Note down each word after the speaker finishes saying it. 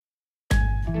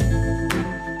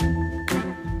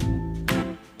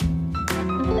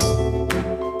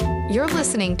You're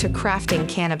listening to Crafting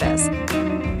Cannabis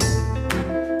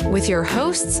with your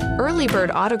hosts, Early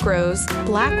Bird Auto Grows,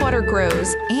 Blackwater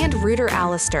Grows, and Rooter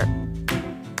Alistair.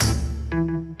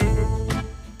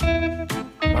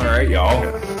 All right, y'all.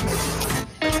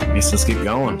 Let's keep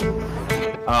going.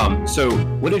 So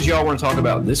what did y'all want to talk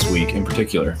about this week in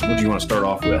particular? What do you want to start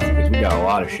off with? Because we got a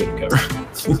lot of shit to cover.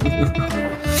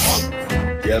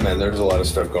 Yeah, man, there's a lot of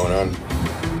stuff going on.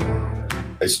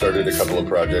 I started a couple of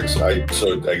projects. I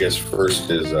guess first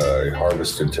is I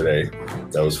harvested today.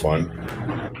 That was fun.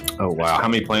 Oh, wow. How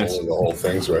many plants? The whole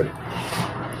thing's right.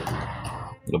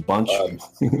 A bunch?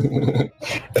 You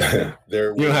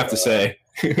don't have to say.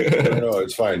 No,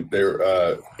 it's fine. There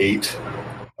are 8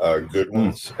 good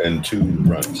ones and 2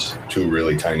 runts. 2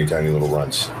 really tiny little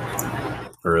runts.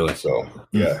 Really? So,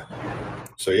 yeah.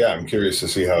 So, yeah, I'm curious to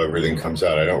see how everything comes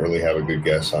out. I don't really have a good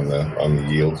guess on the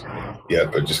yield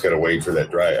yet, but just got to wait for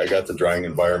that dry. I got the drying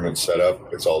environment set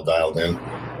up. It's all dialed in.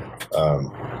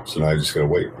 So now I just got to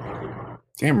wait.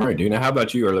 Damn right, dude. Now, how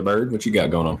about you, Early Bird? What you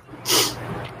got going on?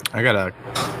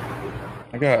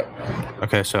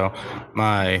 Okay, so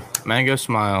my mango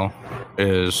smile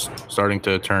is starting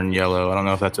to turn yellow. I don't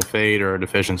know if that's a fade or a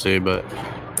deficiency, but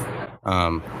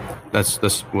that's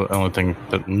the only thing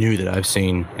new that I've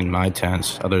seen in my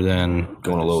tents, other than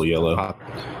Going a little yellow.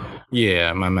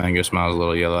 Yeah, my mango smile is a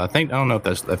little yellow. I don't know if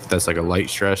that's like a light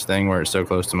stress thing where it's so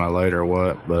close to my light or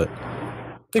what, but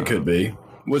It could be.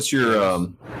 What's your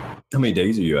how many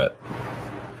days are you at?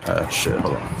 shit.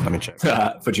 Hold on, let me check.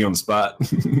 Put you on the spot.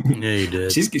 Yeah, you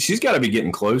did. She's got to be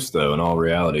getting close though. In all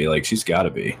reality, like she's got to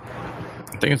be.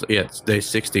 I think it's day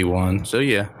 61. So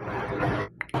yeah.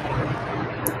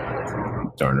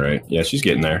 Darn right. Yeah, she's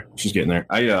getting there.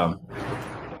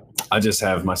 I just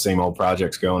have my same old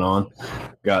projects going on.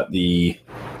 Got the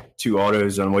 2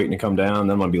 autos I'm waiting to come down.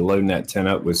 Then I'm gonna be loading that tent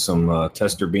up with some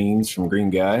tester beans from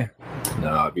Green Guy. And,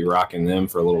 I'll be rocking them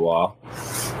for a little while.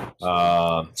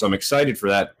 So I'm excited for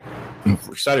that. I'm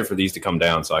excited for these to come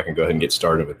down so I can go ahead and get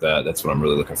started with that. That's what I'm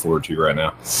really looking forward to right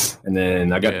now. And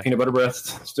then I got Peanut Butter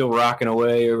Breath still rocking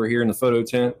away over here in the photo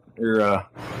tent. You're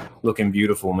looking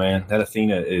beautiful, man. That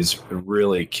Athena is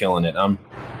really killing it. I'm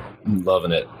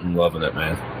loving it. I'm loving it,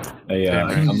 man.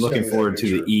 I'm looking forward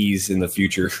to the ease in the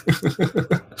future.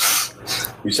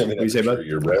 You sent me that picture of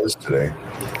your res today.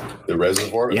 The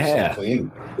reservoir was so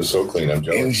clean. It was so clean. I'm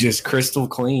jealous. It was just crystal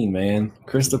clean, man.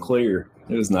 Crystal clear.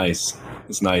 It was nice.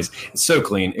 It's nice. It's so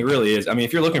clean. It really is. I mean,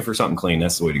 if you're looking for something clean,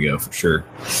 that's the way to go for sure.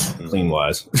 Clean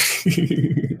wise.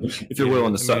 If you're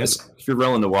willing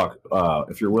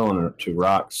to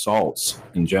rock salts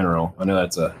in general, I know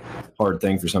that's a hard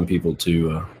thing for some people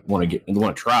to want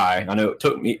to try. I know it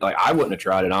took me, like, I wouldn't have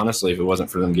tried it honestly if it wasn't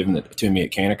for them giving it to me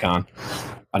at Canicon.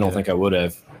 I don't think I would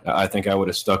have. I think I would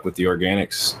have stuck with the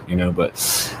organics, but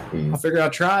I figured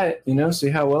I'd try it,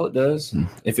 see how well it does.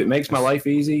 If it makes my life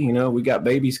easy, we got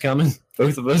babies coming,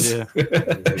 both of us. Yeah.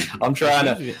 I'm trying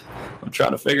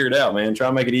to figure it out, man. Try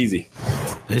to make it easy.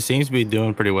 It seems to be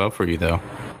doing pretty well for you, though.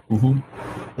 Mm-hmm.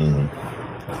 Mm-hmm.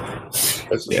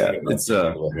 It's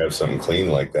have something clean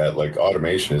like that. Like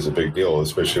automation is a big deal,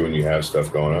 especially when you have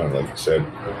stuff going on. Like you said,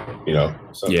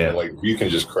 like you can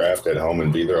just craft at home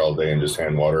and be there all day and just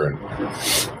hand water and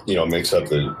mix up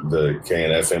the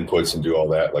K&F inputs and do all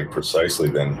that like precisely.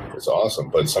 Then it's awesome.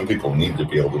 But some people need to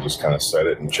be able to just kind of set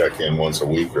it and check in once a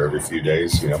week or every few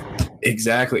days.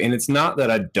 Exactly, and it's not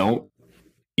that I don't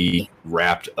be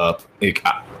wrapped up.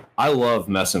 I love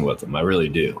messing with them. I really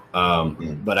do.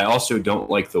 But I also don't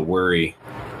like the worry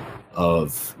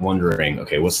of wondering,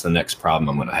 okay, what's the next problem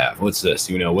I'm going to have? What's this?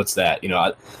 What's that?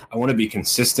 I want to be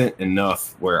consistent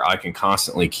enough where I can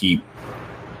constantly keep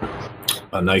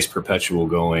a nice perpetual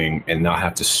going and not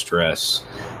have to stress.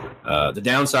 The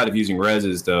downside of using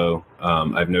reses, though,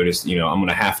 I've noticed, I'm going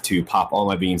to have to pop all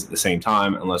my beans at the same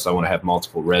time unless I want to have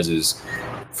multiple reses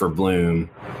for bloom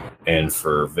and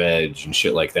for veg and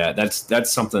shit like that.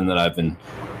 That's something that I've been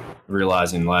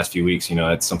realizing in the last few weeks.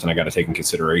 That's something I got to take in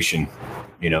consideration.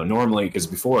 Normally, because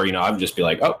before, I would just be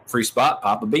like, oh, free spot,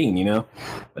 pop a bean,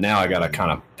 But now I got to kind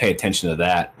of pay attention to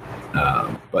that.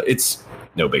 But it's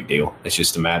no big deal. It's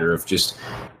just a matter of just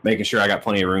making sure I got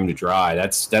plenty of room to dry.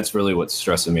 That's really what's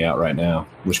stressing me out right now,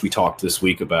 which we talked this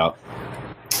week about.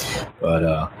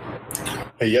 But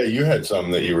hey, yeah, you had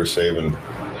something that you were saving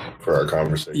for our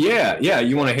conversation. Yeah.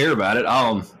 You want to hear about it?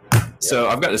 So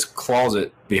I've got this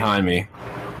closet behind me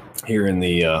here in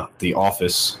the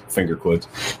office, finger quotes,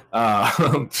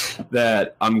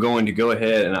 that I'm going to go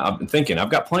ahead, and I've been thinking I've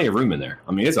got plenty of room in there.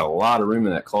 I mean, it's a lot of room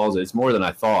in that closet. It's more than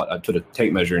I thought. I put a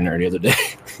tape measure in there the other day,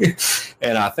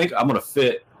 and I think I'm going to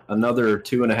fit another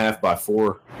 2.5 by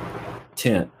 4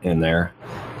 tent in there.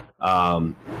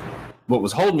 what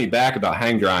was holding me back about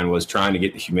hang drying was trying to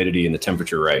get the humidity and the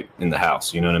temperature right in the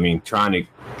house. You know what I mean? Trying to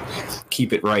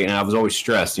keep it right. And I was always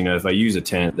stressed, if I use a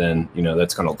tent, then,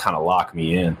 that's going to kind of lock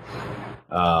me in.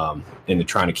 Into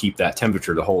trying to keep that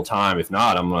temperature the whole time. If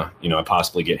not, I'm going to,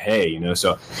 possibly get hay,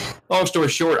 So long story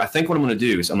short, I think what I'm going to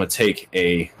do is I'm going to take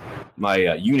my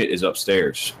unit is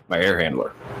upstairs, my air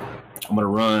handler. I'm going to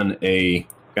run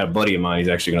got a buddy of mine. He's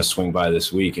actually going to swing by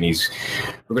this week, and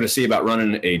we're going to see about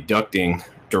running a ducting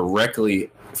directly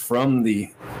from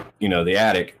the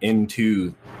attic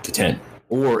into the tent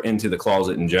or into the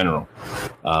closet in general.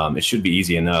 It should be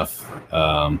easy enough.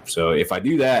 So if I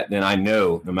do that, then I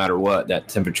know no matter what, that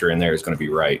temperature in there is going to be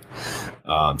right.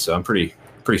 So I'm pretty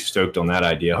stoked on that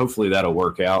idea. Hopefully that'll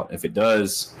work out. If it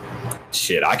does,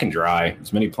 I can dry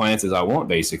as many plants as I want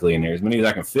basically in there, as many as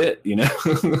I can fit,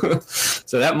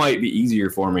 So that might be easier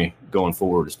for me going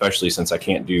forward, especially since I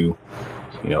can't do,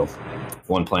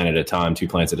 one plant at a time, 2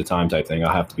 plants at a time type thing.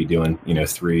 I'll have to be doing,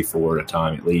 3, 4 at a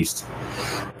time at least.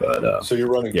 But so you're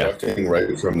running ducting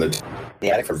right from the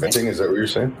attic for venting? Is that what you're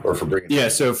saying, or for bringing? Yeah.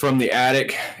 So from the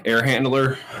attic air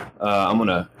handler, I'm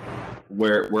gonna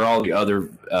where all the other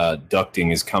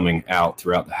ducting is coming out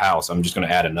throughout the house. I'm just gonna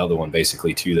add another one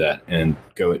basically to that and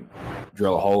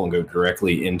drill a hole and go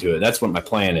directly into it. That's what my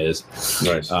plan is.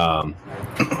 Nice.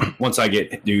 Once I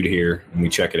get dude here and we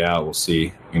check it out, we'll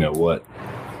see.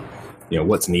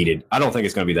 What's needed. I don't think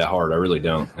it's going to be that hard. I really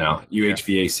don't. Now, you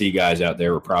HVAC guys out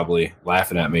there were probably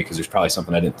laughing at me because there's probably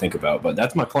something I didn't think about, but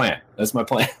that's my plan.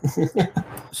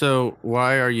 So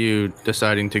why are you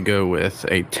deciding to go with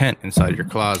a tent inside your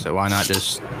closet? Why not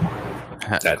just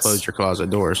close your closet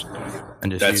doors?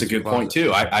 And just that's a good point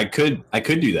too. I could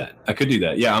do that.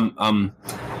 Yeah.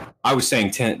 I was saying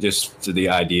tent just to the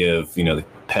idea of, the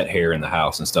pet hair in the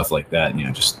house and stuff like that,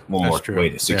 just one more way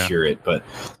to secure it. But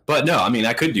no,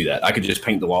 I could do that. I could just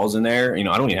paint the walls in there. I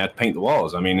don't even have to paint the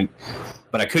walls.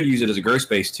 But I could use it as a grow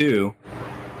space too.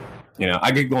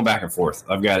 I could go back and forth.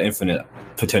 I've got infinite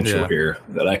potential here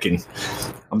that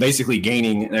I'm basically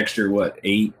gaining an extra,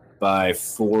 8 by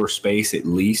 4 space at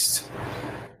least.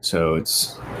 So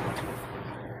it's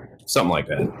something like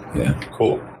that. Yeah.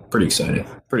 Cool. Pretty excited.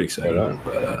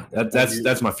 But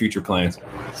that's my future plans.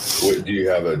 Do you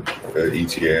have a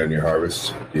ETA on your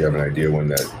harvest? Do you have an idea when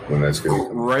that's going to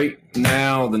come? Right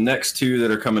now, the next 2 that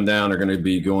are coming down are going to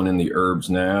be going in the herbs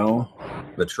now,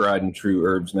 the tried and true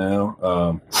herbs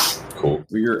now. Cool.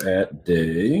 We're at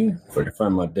day, if I can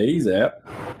find my Days app,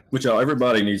 which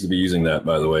everybody needs to be using that,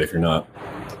 by the way, if you're not.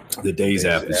 The Days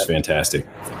app is fantastic.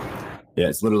 Yeah,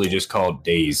 it's literally just called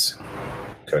Days.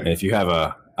 Okay. And if you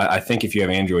have I think if you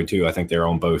have Android too, I think they're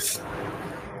on both.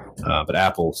 But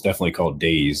Apple, it's definitely called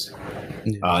Days.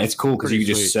 It's cool because you can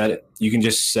just set it. You can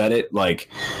just set it like,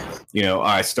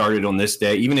 I started on this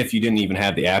day. Even if you didn't even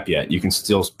have the app yet, you can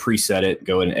still preset it,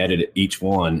 go and edit each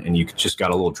one, and you just got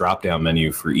a little drop down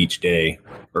menu for each day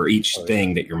or each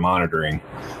thing that you're monitoring.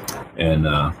 And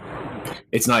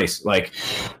it's nice. Like,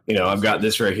 I've got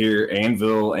this right here,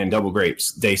 Anvil and Double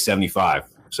Grapes, day 75.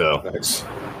 So. Nice.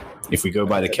 If we go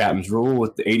by the captain's rule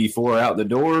with the 84 out the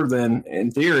door, then in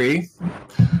theory,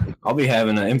 I'll be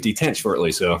having an empty tent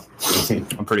shortly. So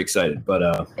I'm pretty excited. But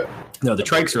no, the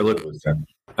trikes are looking.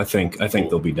 I think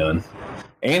they'll be done.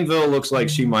 Anvil looks like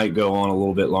she might go on a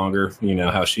little bit longer.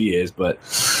 How she is, but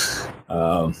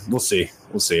we'll see.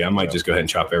 I might just go ahead and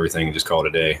chop everything and just call it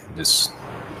a day. Just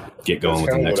get going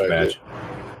with the next batch.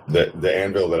 The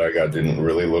anvil that I got didn't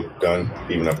really look done,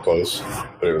 even up close,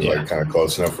 but it was like kind of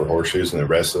close enough for horseshoes, and the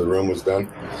rest of the room was done.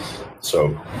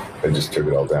 So I just took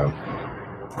it all down.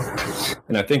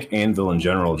 And I think anvil in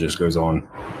general just goes on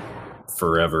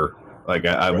forever. Like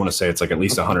I want to say it's like at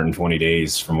least 120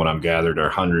 days from what I'm gathered, or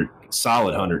 100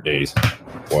 days.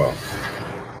 Wow.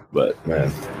 But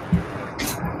man.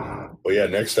 Well, yeah.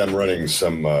 Next, I'm running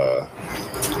some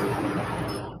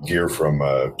gear from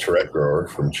Tourette Grower,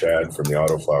 from Chad, from the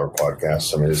Autoflower podcast,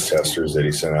 some of his testers that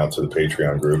he sent out to the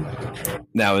Patreon group.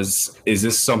 Now, is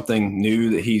this something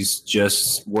new that he's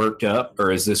just worked up,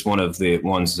 or is this one of the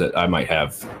ones that I might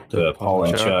have, the Paul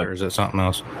and Chuck? Or is it something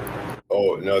else?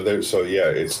 Oh, no, it's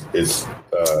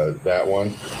that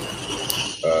one.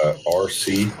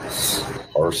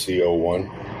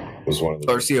 RCO1 was one of the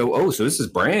RCO. Oh, so this is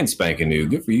brand spanking new.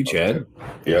 Good for you, Chad.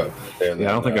 Okay. Yeah. And I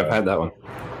don't think I've had that one.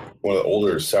 One of the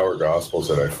older Sour Gospels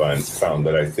that I found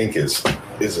that I think is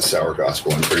a Sour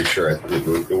Gospel. I'm pretty sure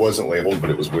it wasn't labeled, but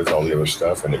it was with all the other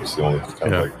stuff, and it was the only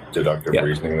kind of like deductive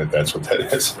reasoning that's what that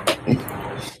is.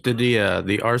 Did the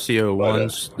RCO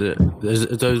ones?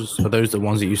 Are those the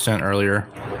ones that you sent earlier?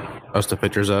 Us the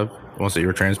pictures of the ones that you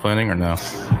were transplanting, or no?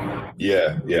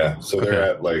 Yeah. So they're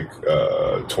at like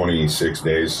 26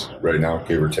 days right now,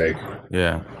 give or take.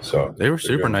 Yeah. So they were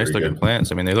super nice looking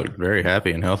plants. I mean, they look very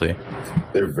happy and healthy.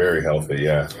 They're very healthy,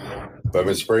 yeah. But I've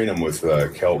been spraying them with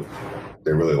kelp.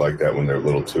 They really like that when they're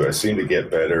little too. I seem to get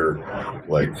better,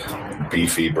 like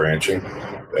beefy branching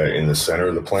in the center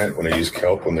of the plant when I use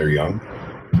kelp when they're young,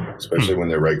 especially when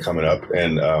they're right coming up.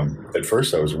 And at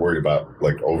first I was worried about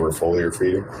like over foliar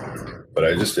feeding, but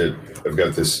I've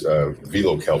got this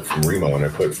velo kelp from Remo, and I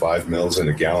put 5 mils in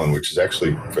a gallon, which is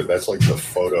actually, that's like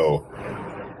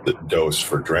the dose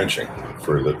for drenching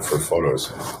for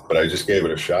photos. But I just gave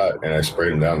it a shot and I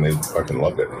sprayed them down and they fucking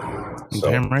loved it. So,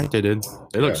 damn right they did.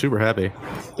 They look super happy.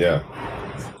 Yeah.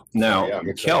 Now,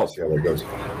 kelp. See how that goes.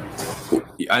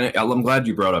 I'm glad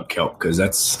you brought up kelp, because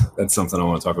that's something I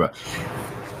want to talk about.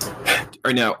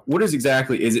 Right now, what is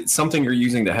it something you're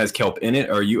using that has kelp in it,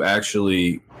 or are you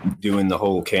actually doing the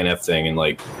whole KNF thing and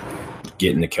like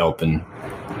getting the kelp and...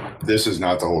 This is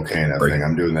not the whole KNF thing.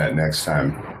 I'm doing that next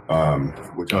time,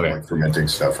 which I'm like fermenting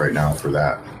stuff right now for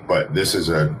that. But this is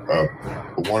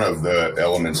one of the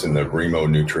elements in the Remo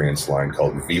nutrients line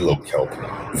called Velo kelp,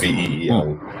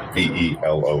 VELO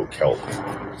kelp.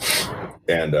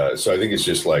 And so I think it's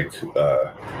just like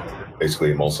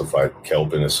basically emulsified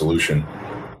kelp in a solution.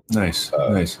 Nice.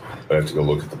 I have to go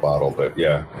look at the bottle, but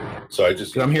yeah. So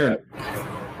I'm hearing...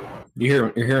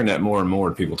 You're hearing that more and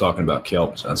more, people talking about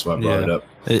kelp, so that's why I brought it up.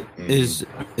 Is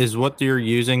what you're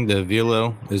using, the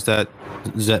Velo, is that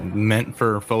meant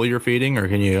for foliar feeding, or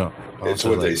can you... It's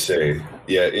what they say.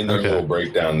 Yeah, in their little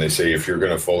breakdown, they say if you're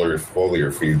going to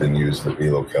foliar feed, then use the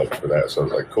Velo kelp for that. So I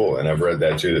was like, cool. And I've read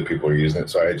that too, that people are using it.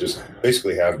 So I just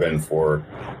basically have been for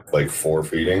like 4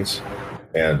 feedings,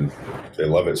 and they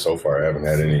love it so far. I haven't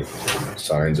had any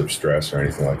signs of stress or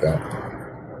anything like that.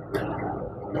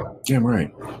 Damn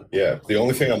right. Yeah, the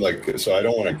only thing I'm like, so I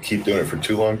don't want to keep doing it for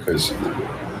too long, because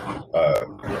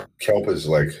kelp is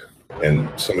like, and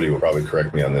somebody will probably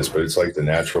correct me on this, but it's like the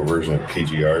natural version of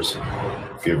PGRs.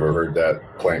 If you ever heard that,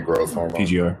 plant growth hormone,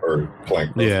 PGR, or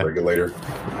plant growth regulator,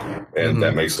 and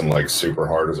that makes them like super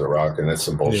hard as a rock, and that's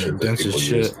some bullshit that people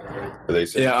use. But they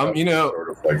say, sort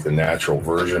of like the natural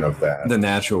version of that, the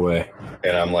natural way.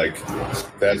 And I'm like,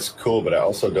 that's cool, but I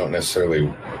also don't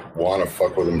necessarily want to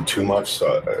fuck with them too much.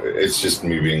 So it's just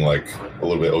me being like a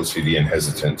little bit OCD and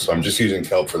hesitant. So I'm just using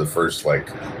kelp for the first like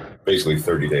basically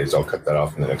 30 days. I'll cut that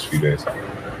off in the next few days.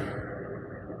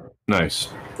 Nice.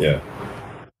 Yeah.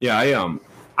 Yeah.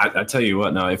 I tell you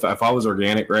what, now, if I was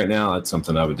organic right now, that's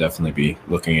something I would definitely be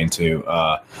looking into.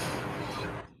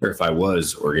 Or if I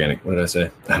was organic, what did I say?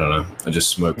 I don't know. I just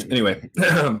smoked. Anyway,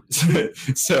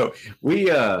 so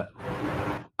we,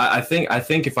 I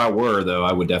think if I were, though,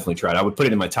 I would definitely try it. I would put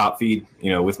it in my top feed,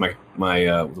 with my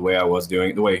the way I was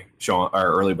doing it, the way Sean,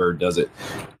 our early bird, does it.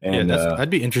 And I'd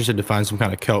be interested to find some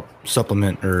kind of kelp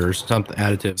supplement or something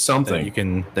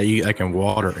additive, I can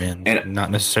water in, and not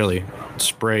necessarily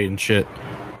spray and shit.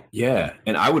 Yeah,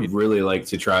 and I would really like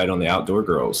to try it on the outdoor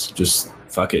girls. Just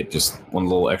fuck it, just one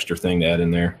little extra thing to add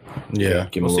in there. Yeah,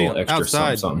 give them a little extra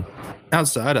something.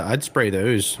 Outside, I'd spray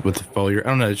those with the foliar. I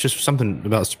don't know. It's just something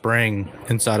about spraying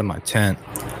inside of my tent.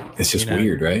 It's just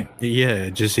weird, right? Yeah,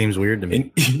 it just seems weird to me.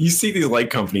 And you see these light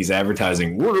companies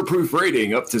advertising waterproof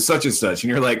rating up to such and such, and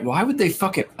you're like, why would they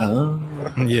fucking?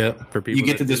 Yeah, for people. You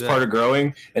get to this part of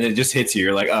growing, and it just hits you.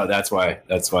 You're like, oh, that's why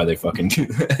they fucking do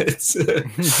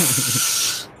that.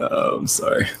 I'm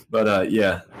sorry, but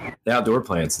the outdoor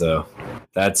plants though,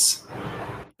 that's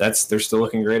they're still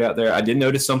looking great out there. I did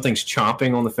notice something's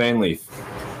chomping on the fan leaf.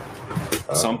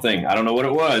 Something, I don't know what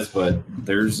it was, but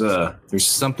there's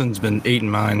something's been eating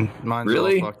mine. Mine's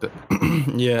really? All fucked up.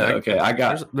 Yeah. Okay,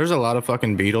 there's a lot of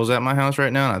fucking beetles at my house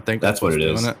right now, and I think that's what it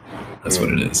is. That's what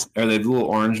it is. Are they the little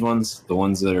orange ones? The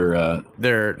ones that are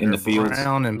they're in the fields?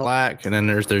 Brown and black, and then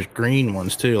there's green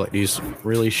ones too, like these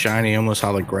really shiny, almost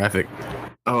holographic.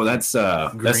 Oh, that's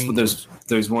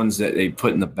those ones that they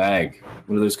put in the bag.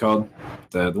 What are those called?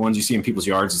 The ones you see in people's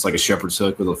yards. It's like a shepherd's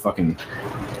hook with a fucking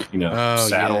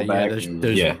saddle bag.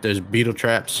 There's beetle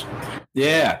traps.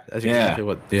 Yeah, that's exactly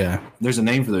what. Yeah, there's a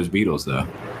name for those beetles though.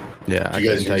 Yeah, I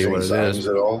can't tell you what it is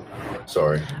at all.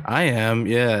 Sorry, I am.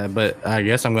 Yeah, but I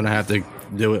guess I'm gonna have to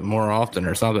do it more often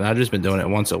or something. I've just been doing it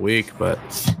once a week, but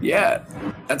yeah,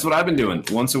 that's what I've been doing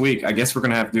once a week. I guess we're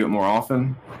gonna have to do it more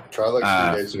often. Try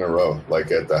like 3 days in a row.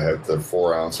 Like I have the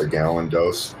 4 ounce a gallon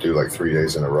dose. Do like 3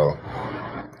 days in a row.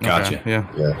 Gotcha. Okay.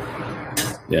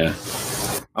 Yeah.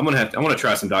 I'm gonna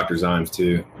try some Dr. Zymes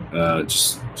too.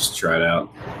 Just try it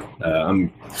out.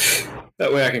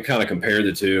 That way I can kind of compare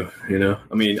the two.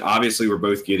 I mean, obviously we're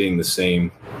both getting the same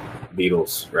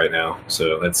beetles right now,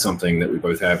 so that's something that we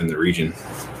both have in the region.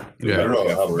 I don't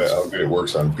know how good it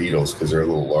works on beetles because they're a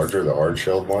little larger, the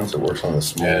hard-shelled ones. It works on the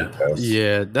small pests.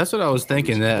 Yeah, that's what I was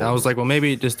thinking. That I was like, well,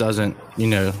 maybe it just doesn't,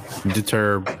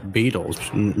 deter beetles.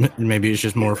 Maybe it's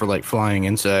just more for like flying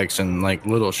insects and like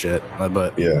little shit.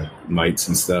 But mites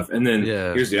and stuff. And then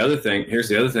here's the other thing.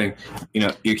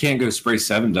 You can't go spray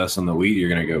 7 dust on the weed. You're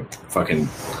gonna go fucking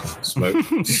smoke.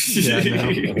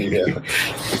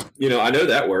 I know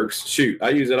that works. Shoot, I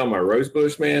use it on my rose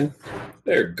bush, man.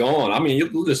 They're gone. I mean,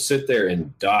 you'll just sit there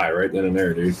and die right then and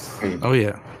there, dude. Oh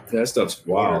yeah, that stuff's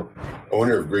wild. I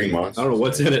wonder if green monster. I don't know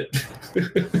what's in it.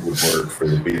 Would work for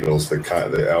the beetles.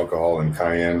 The alcohol and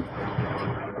cayenne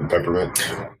and peppermint.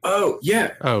 Oh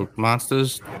yeah. Oh,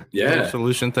 monsters. Yeah.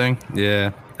 Solution thing.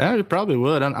 Yeah, it probably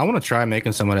would. I want to try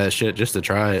making some of that shit just to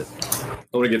try it.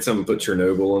 I want to get something. Put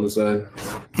Chernobyl on the side.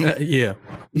 Yeah.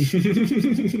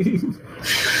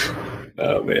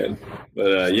 Oh man,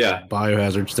 but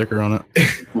biohazard sticker on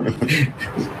it.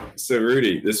 So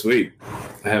Rudy, this week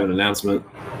I have an announcement.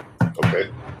 Okay.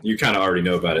 You kind of already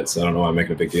know about it, so I don't know why I'm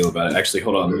making a big deal about it. Actually,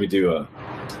 hold on, let me do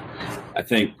I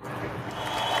think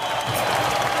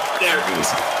there it is.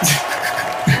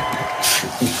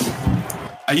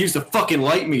 I used a fucking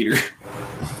light meter.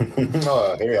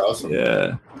 Oh, hey, awesome.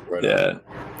 Yeah. Right yeah.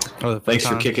 Oh, thanks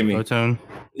for kicking me. Photon.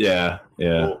 Yeah.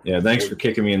 Cool. Yeah. Thanks for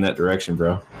kicking me in that direction,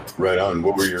 bro. Right on.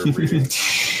 What were your reading?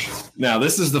 Now,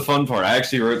 this is the fun part. I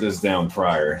actually wrote this down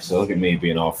prior, so look at me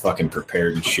being all fucking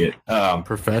prepared and shit.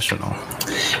 Professional.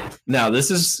 Now, this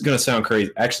is going to sound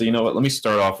crazy. Actually, you know what? Let me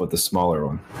start off with the smaller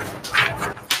one.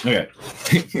 Okay.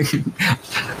 I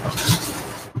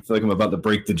feel like I'm about to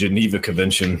break the Geneva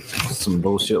Convention. Some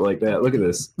bullshit like that. Look at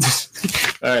this.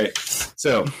 All right.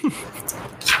 So,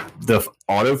 the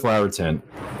auto flower tent,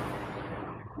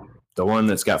 the one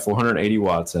that's got 480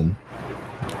 watts in,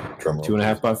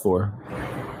 2.5 by 4.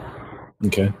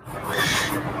 Okay.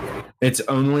 It's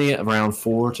only around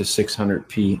 400 to 600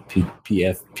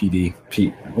 PFPD.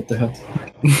 What the hell?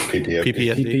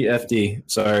 PPFD.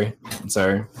 Sorry.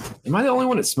 Am I the only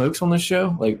one that smokes on this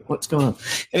show? Like, what's going on?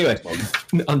 Anyway,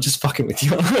 I'm just fucking with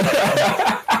you.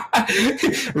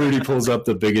 Rudy pulls up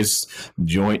the biggest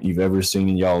joint you've ever seen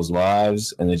in y'all's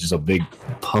lives, and it's just a big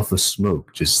puff of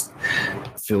smoke just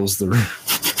fills the room.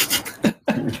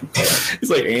 It's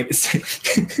like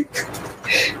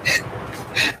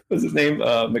what's his name?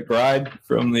 McBride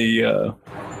from the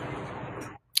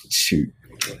shoot.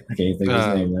 I can't even think of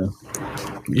his name now.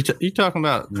 You talking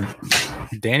about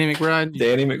Danny McBride?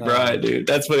 Danny McBride, dude.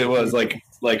 That's what it was. Like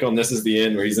on This Is the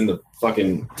End, where he's in the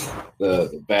fucking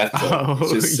the bathtub,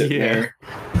 just sitting there.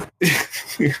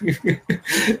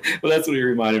 Well, that's what he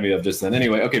reminded me of just then.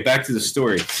 Anyway, okay, back to the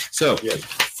story. So,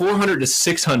 400 to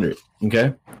 600.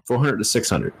 Okay, 400 to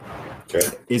 600. Okay.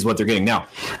 Is what they're getting. Now,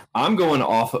 I'm going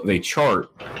off of a chart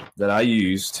that I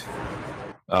used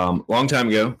long time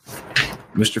ago.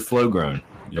 Mr. Flowgrown.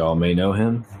 Y'all may know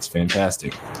him. It's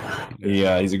fantastic.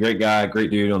 He's a great guy, great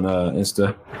dude on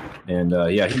Insta. And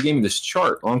he gave me this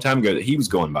chart a long time ago that he was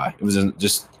going by. It was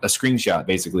just a screenshot,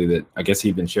 basically, that I guess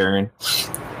he'd been sharing,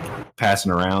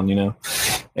 passing around,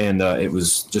 And it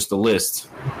was just a list.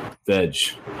 Veg.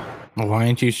 Well, why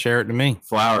didn't you share it to me?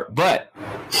 Flower. But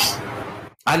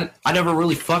I never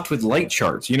really fucked with light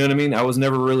charts. You know what I mean? I was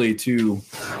never really too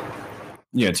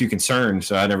concerned,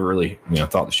 so I never really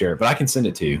thought to share it. But I can send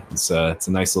it to you. It's a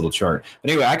nice little chart.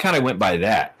 But anyway, I kind of went by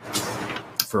that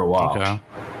for a while. Okay.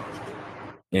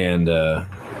 And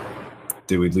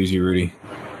did we lose you, Rudy?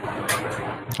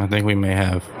 I think we may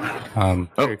have.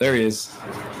 There he is.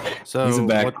 So he's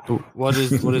back. What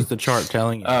is the chart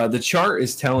telling you? The chart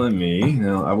is telling me.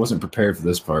 I wasn't prepared for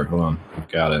this part. Hold on, I've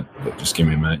got it. But just give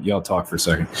me a minute. Y'all talk for a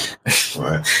second. All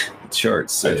right. The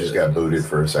charts. I just got booted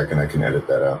for a second. I can edit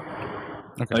that out.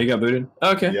 Okay. Oh, you got booted?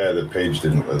 Okay. Yeah, the page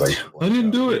didn't I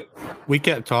didn't do it. We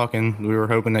kept talking. We were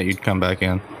hoping that you'd come back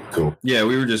in. Cool. Yeah,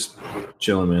 we were just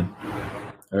chilling, man.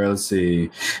 All right, let's see.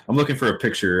 I'm looking for a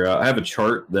picture. I have a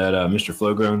chart that Mr.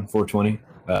 Flowgrown 420.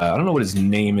 I don't know what his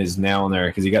name is now in there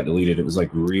because he got deleted. It was like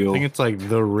real. I think it's like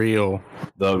the real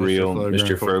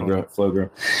Mr. Flowgrown.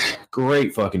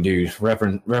 Great fucking dude,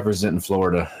 representing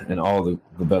Florida in all the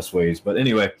best ways. But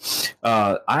anyway,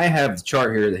 I have the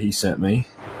chart here that he sent me,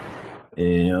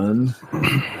 and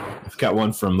I've got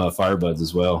one from Firebuds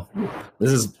as well.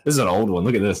 This is an old one.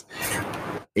 Look at this.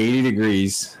 80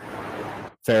 degrees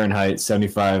Fahrenheit,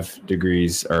 75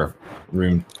 degrees or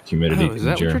room humidity. Oh, is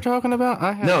that what you're talking about?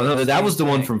 No, that was the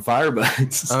one from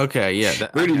Firebuds. Okay, yeah.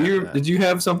 Rudy, did you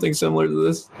have something similar to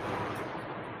this?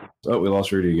 Oh, we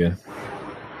lost Rudy again.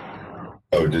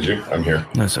 Oh, did you? I'm here.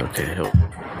 That's okay.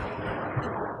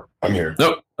 I'm here.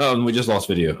 Nope. Oh, we just lost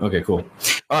video. Okay, cool.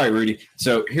 All right, Rudy.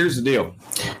 So here's the deal.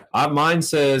 Mine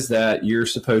says that you're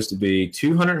supposed to be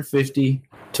 250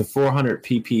 to 400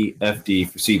 ppfd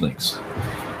for seedlings,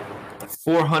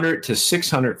 400 to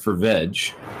 600 for veg,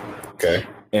 Okay.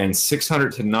 and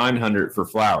 600 to 900 for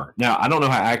flower. Now, I don't know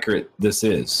how accurate this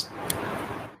is,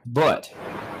 but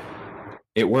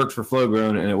it worked for Flow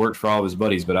Grown and it worked for all of his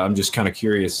buddies. But I'm just kind of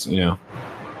curious, where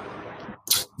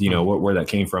that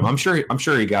came from. I'm sure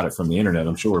he got it from the internet.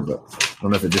 I'm sure, but I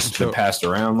don't know if it just been passed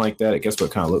around like that. I guess what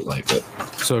it kind of looked like. But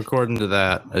so according to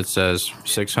that, it says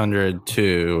 600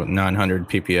 to 900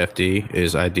 ppfd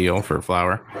is ideal for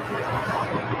flower.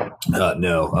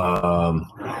 No.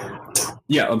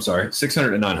 Yeah, I'm sorry.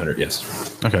 600 to 900.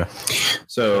 Yes. Okay.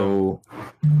 So,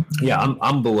 yeah,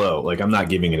 I'm below. Like, I'm not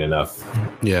giving it enough.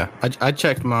 Yeah, I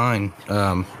checked mine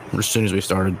as soon as we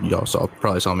started. Y'all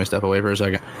probably saw me step away for a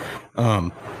second.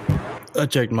 I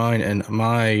checked mine, and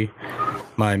my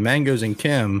mangoes and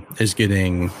Kim is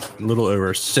getting a little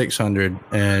over 600,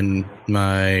 and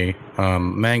my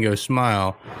mango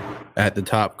smile at the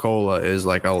top cola is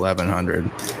like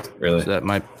 1100. Really? So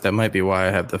that might be why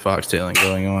I have the foxtailing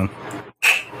going on.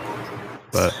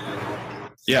 But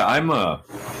yeah, I'm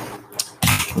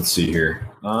let's see here.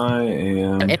 I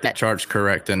am. If that chart's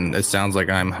correct, then it sounds like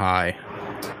I'm high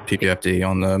ppfd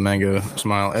on the mango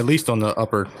smile, at least on the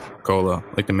upper cola,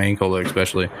 like the main cola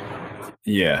especially.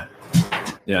 Yeah,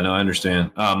 no, I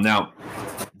understand. Now,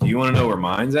 do you want to know where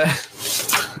mine's at?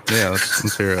 Yeah,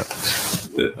 let's hear it.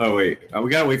 Oh wait, we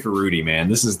gotta wait for Rudy, man.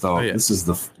 This is the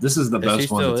this is the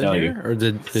best one to tell you. Or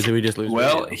did we just lose?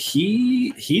 Well,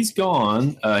 he's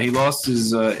gone. He lost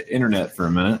his internet for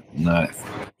a minute.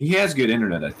 He has good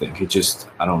internet, I think. It just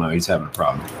I don't know. He's having a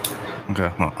problem. Okay,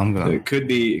 well, I'm gonna. It could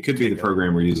be the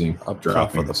program we're using. I'll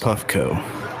drop for the Puffco.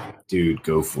 Dude,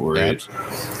 go for it.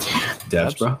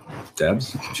 Dabs, bro.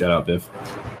 Dabs. Shout out, Biff.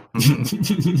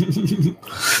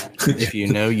 If you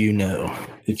know, you know.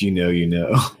 If you know, you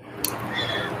know.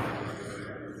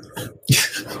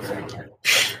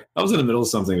 I was in the middle of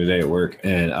something today at work,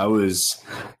 and I was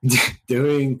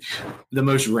doing the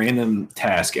most random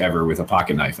task ever with a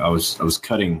pocket knife. I was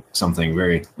cutting something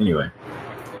anyway.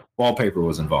 Wallpaper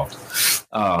was involved.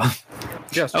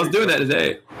 Yes, I was doing that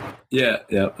today. Yeah,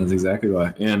 that's exactly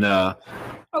why. And I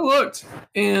looked,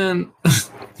 and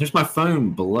here's my phone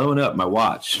blowing up, my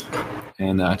watch,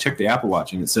 and I checked the Apple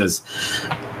Watch, and it says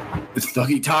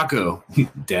Thuggy Taco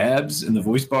Dabs in the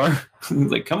voice bar.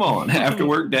 Like, come on, after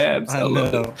work dabs. I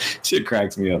love it. Shit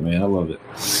cracks me up, man. I love it.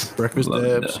 Breakfast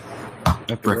dabs.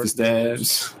 Breakfast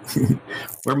dabs.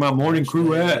 Where my morning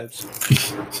crew at?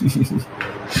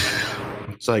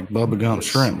 It's like Bubba Gump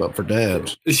shrimp, but for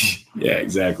dabs. Yeah,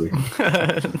 exactly.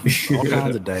 All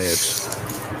kinds of dabs.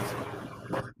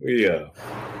 Yeah.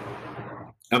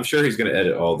 I'm sure he's going to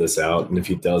edit all this out, and if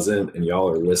he doesn't, and y'all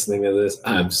are listening to this,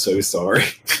 I'm so sorry.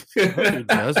 He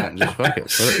doesn't. Just fuck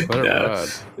it. Let it ride.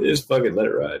 Just fucking let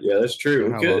it ride. Yeah, that's true.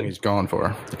 How long he's gone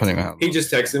for, depending on how long. He just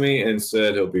texted me and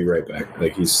said he'll be right back.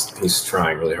 Like, he's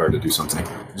trying really hard to do something.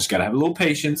 Just got to have a little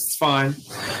patience. It's fine.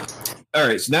 All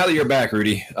right, so now that you're back,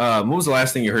 Rudy, what was the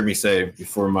last thing you heard me say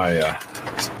before my I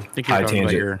think you're talking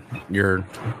about your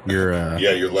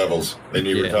your levels, and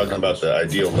you were talking about the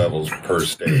ideal levels per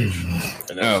stage,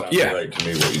 and that sounds right to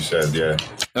me what you said. Yeah.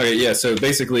 Okay, yeah. So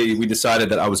basically, we decided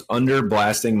that I was under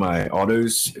blasting my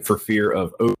autos for fear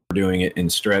of overdoing it in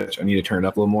stretch. I need to turn it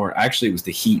up a little more. Actually, it was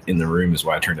the heat in the room is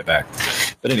why I turned it back.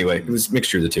 But anyway, it was a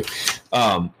mixture of the two.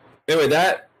 Anyway,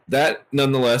 that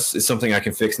nonetheless is something I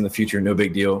can fix in the future. No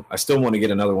big deal. I still want to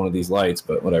get another one of these lights,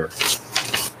 but whatever.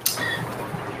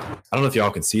 I don't know if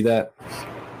y'all can see that.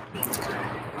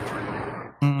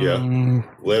 Yeah.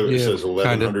 It says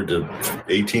 1100 to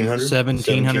 1800?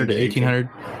 1700 to 1800.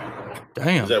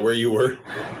 Damn. Is that where you were?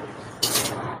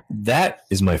 That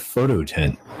is my photo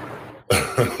tent.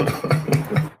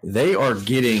 They are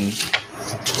getting...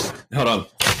 Hold on.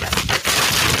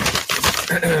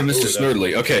 Mr.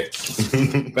 Snurdly. Okay.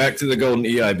 Back to the golden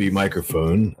EIB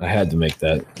microphone. I had to make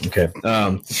that. Okay.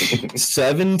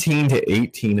 17 to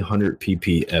 1800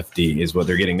 ppfd is what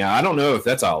they're getting now. I don't know if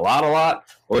that's a lot,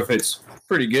 or if it's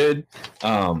pretty good.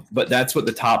 But that's what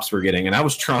the tops were getting. And I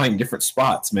was trying different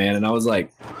spots, man. And I was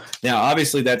like, now,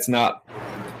 obviously, that's not...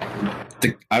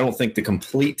 I don't think the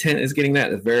complete tent is getting that.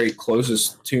 The very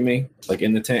closest to me, like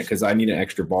in the tent, because I need an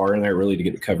extra bar in there really to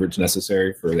get the coverage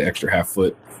necessary for the extra half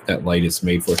foot that light is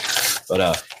made for.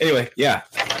 But anyway, yeah,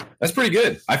 that's pretty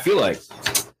good. I feel like.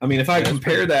 I mean, if I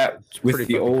compare that with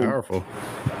the old, powerful.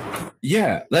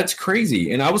 Yeah, that's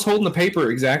crazy. And I was holding the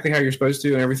paper exactly how you're supposed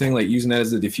to and everything, like using that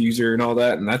as a diffuser and all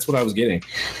that, and that's what I was getting.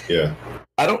 Yeah.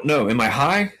 I don't know. Am I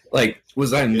high? Like,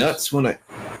 was I nuts when I?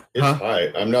 It's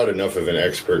high. I'm not enough of an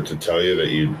expert to tell you that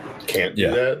you can't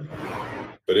do that,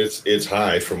 but it's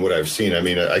high from what I've seen. I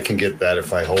mean, I can get that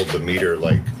if I hold the meter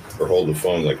or hold the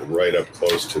phone right up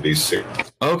close to these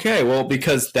 6. Okay, well,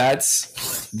 because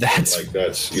that's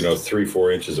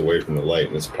 3-4 inches away from the light,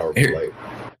 and it's a powerful light.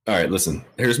 All right, listen.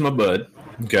 Here's my bud.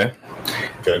 Okay.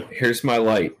 Here's my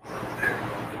light.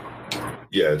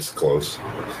 Yeah, it's close.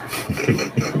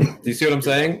 Do you see what I'm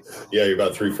saying? Yeah, you're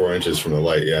about 3-4 inches from the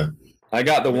light. Yeah. I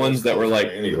got the ones that were like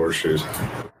any horseshoes.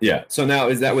 Yeah. So now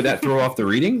would that throw off the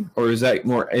reading, or is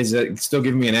that still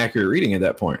giving me an accurate reading at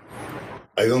that point?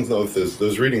 I don't know if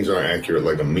those readings aren't accurate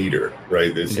like a meter,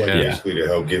 right? It's basically to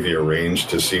help give you a range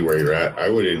to see where you're at. I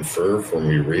would infer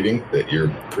from your reading that you're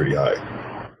pretty high.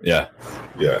 Yeah.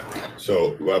 Yeah.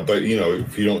 So, but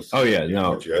if you don't see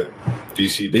damage yet, do you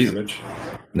see damage?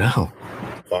 No.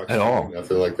 Fox at all.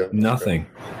 Nothing like that? Nothing.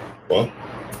 Okay.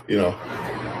 Well,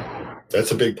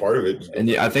 that's a big part of it.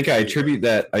 And I think I attribute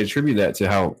that to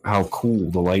how cool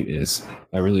the light is.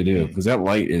 I really do, because that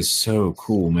light is so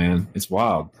cool, man. It's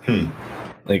wild.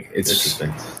 Like it's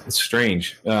interesting. It's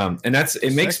strange. And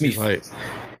it makes me light.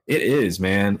 It is,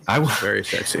 man. Very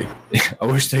sexy. I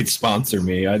wish they'd sponsor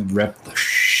me. I'd rep the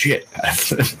shit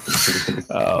out of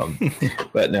them.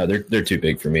 But no, they're too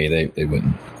big for me. They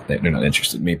wouldn't. They're not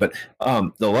interested in me. But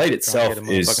the light itself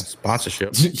is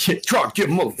sponsorship. Get a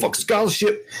motherfucking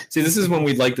scholarship. See, this is when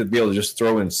we'd like to be able to just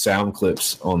throw in sound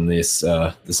clips on this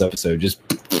episode. Just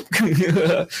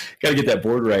gotta get that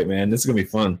board right, man. This is gonna be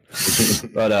fun.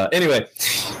 But anyway,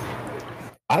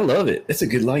 I love it. It's a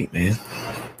good light, man.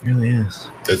 It really is.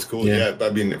 That's cool. Yeah. I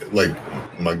mean, like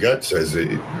my gut says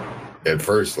it at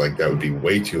first, like that would be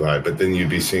way too high, but then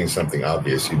you'd be seeing something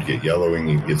obvious. You'd get yellowing,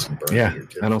 you'd get some burn. Yeah,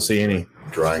 I don't see any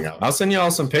drying out. I'll send y'all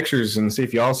some pictures and see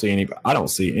if y'all see any, but I don't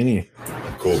see any.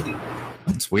 Cool.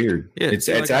 It's weird. Yeah, it's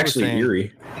actually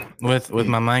eerie. With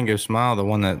my Mango Smile, the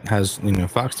one that has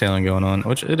foxtailing going on,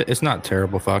 which it's not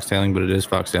terrible foxtailing, but it is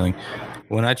foxtailing.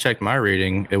 When I checked my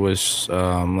reading, it was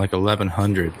like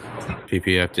 1100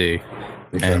 ppfd.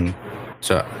 Okay. And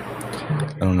so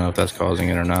I don't know if that's causing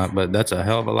it or not, but that's a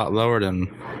hell of a lot lower than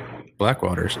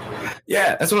Blackwater's.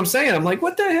 Yeah, that's what I'm saying. I'm like,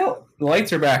 what the hell? The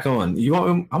lights are back on.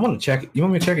 I want to check. You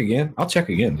want me to check again? I'll check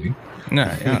again, dude. No,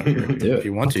 yeah, if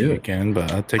you want to, you can, but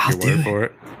I'll take your word for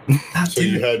it.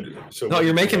 No,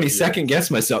 you're making me second guess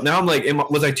myself. Now I'm like,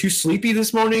 was I too sleepy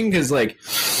this morning? Because like,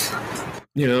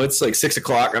 it's like 6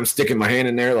 o'clock. I'm sticking my hand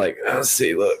in there, like, let's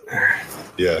see, look.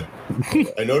 Yeah,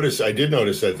 I did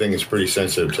notice that thing is pretty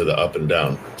sensitive to the up and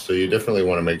down. So you definitely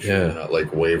want to make sure you're not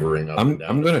like wavering up and down.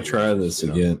 I'm going to try this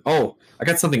again. Oh, I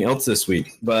got something else this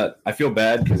week, but I feel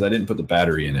bad because I didn't put the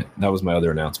battery in it. That was my other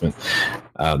announcement.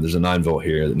 There's a 9-volt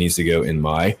here that needs to go in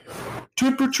my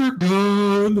temperature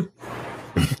gun.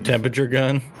 Temperature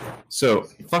gun. So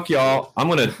fuck y'all. I'm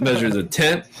going to measure the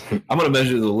tent. I'm going to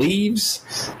measure the leaves.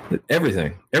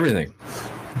 Everything.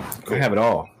 Cool. I have it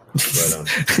all. Right on.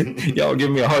 Y'all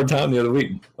giving me a hard time the other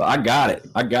week, but I got it.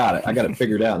 I got it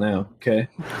figured out now. Okay.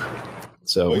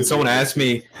 So when someone asks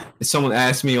me on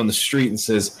the street and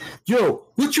says, "Yo,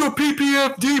 what's your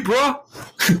PPFD, bro?"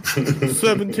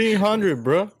 1700,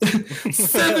 bro.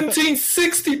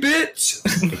 1760, bitch.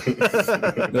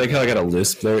 Like how I got a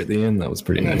lisp there at the end. That was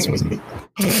pretty nice, wasn't it?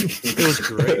 It was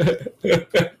great.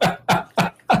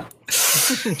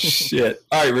 Shit.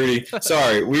 All right, Rudy.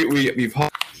 Sorry, we've.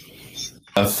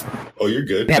 Oh, you're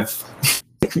good.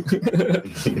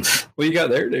 What you got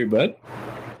there, dude, bud?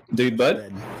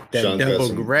 That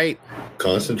double grape.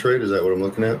 Concentrate, is that what I'm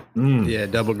looking at? Yeah,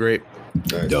 double grape.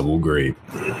 Nice. Double grape.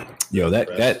 Yo,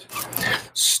 that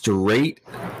straight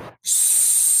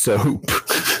soap.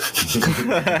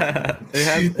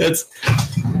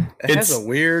 It has a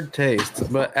weird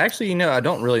taste, but actually, I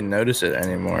don't really notice it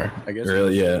anymore. I guess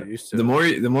really, yeah. The more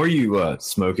you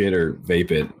smoke it or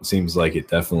vape it, seems like it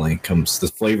definitely comes the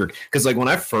flavor. Because like when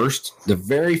the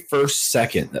very first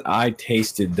second that I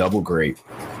tasted double grape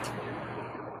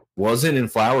wasn't in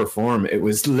flower form. It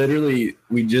was literally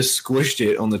we just squished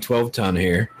it on the 12-ton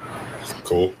here.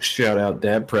 Cool. Shout out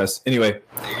Dab Press. Anyway,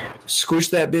 squish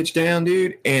that bitch down,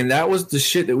 dude. And that was the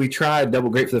shit that we tried double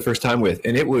grape for the first time with.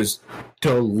 And it was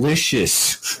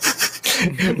delicious.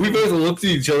 We both looked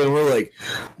at each other and we're like,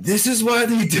 this is why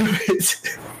they do it.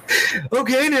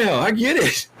 Okay, now I get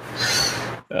it.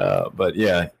 But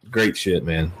yeah, great shit,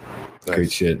 man. Nice.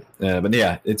 Great shit. But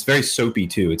yeah, it's very soapy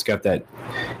too. It's got that.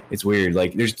 It's weird.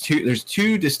 Like there's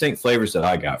two distinct flavors that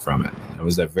I got from it. It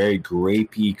was that very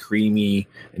grapey, creamy,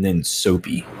 and then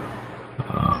soapy.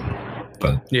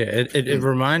 But yeah, it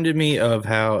reminded me of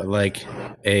how like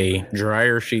a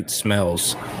dryer sheet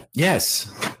smells.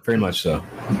 Yes, very much so.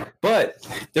 But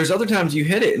there's other times you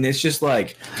hit it and it's just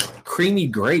like creamy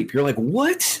grape. You're like,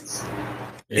 what?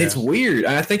 Yeah. It's weird.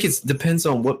 I think it depends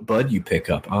on what bud you pick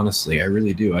up. Honestly, I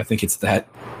really do. I think it's that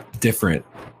different.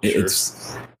 Sure.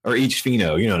 It's or each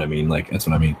pheno. You know what I mean? Like that's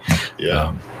what I mean.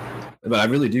 Yeah. But I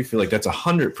really do feel like that's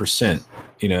 100%.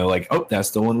 You know, like, oh, that's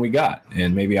the one we got.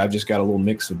 And maybe I've just got a little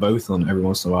mix of both. And every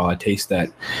once in a while I taste that.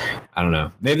 I don't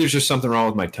know. Maybe there's just something wrong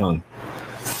with my tongue.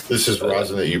 This is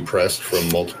rosin that you pressed from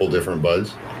multiple different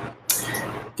buds?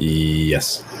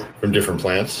 Yes. From different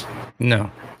plants? No.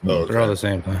 Oh, okay. They're all the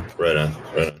same thing. Right on.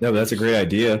 No, but that's a great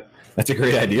idea. That's a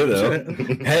great idea, though.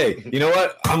 Hey, you know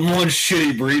what? I'm one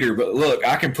shitty breeder, but look,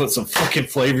 I can put some fucking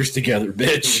flavors together,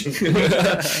 bitch.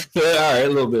 All right, a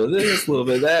little bit of this, a little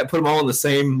bit of that. Put them all in the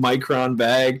same micron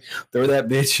bag. Throw that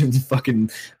bitch in the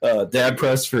fucking dab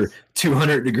press for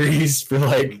 200 degrees for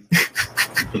like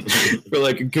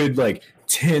a good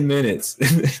 10 minutes. Put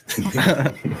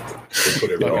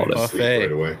everything to sleep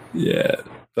right away. Yeah,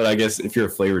 but I guess if you're a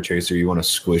flavor chaser, you want to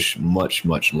squish much,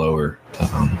 much lower.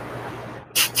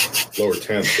 Lower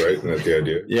temps, right? Isn't that the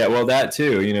idea? Yeah, well, that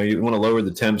too. You know, you want to lower the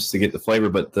temps to get the flavor,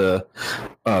 but the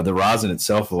rosin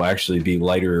itself will actually be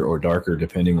lighter or darker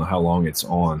depending on how long it's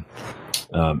on.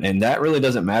 And that really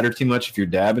doesn't matter too much if you're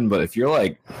dabbing, but if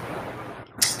you're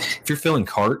filling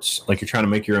carts, like you're trying to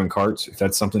make your own carts, if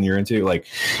that's something you're into, like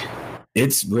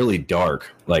it's really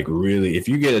dark. Like really, if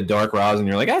you get a dark rosin,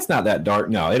 you're like, that's not that dark.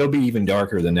 No, it'll be even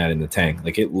darker than that in the tank.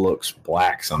 Like it looks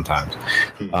black sometimes.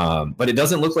 But it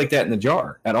doesn't look like that in the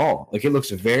jar at all. Like it looks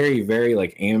very, very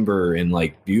like amber and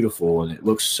like beautiful and it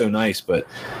looks so nice. But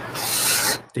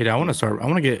dude, I want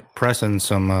to get pressing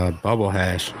some bubble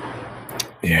hash.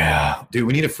 Yeah, dude,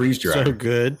 we need a freeze dryer. So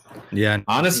good. Yeah.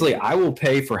 Honestly, I will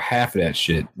pay for half of that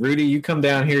shit. Rudy, you come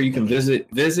down here. You can visit.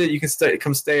 You can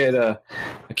come stay at a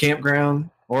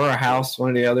campground or a house, one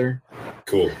or the other.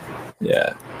 Cool.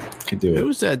 Yeah, could do it. Who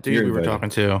was that dude we were talking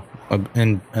to?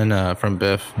 From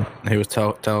Biff. He was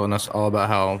telling us all about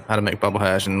how to make bubble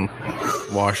hash and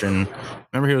washing.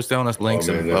 Remember, he was telling us links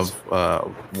of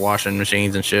washing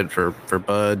machines and shit for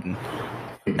Bud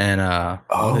and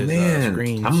all his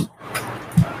screens.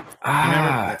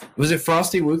 Was it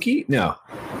Frosty Wookie? No.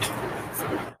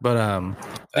 But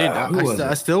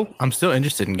dude, I'm still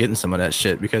interested in getting some of that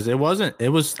shit because it was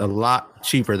a lot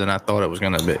cheaper than I thought it was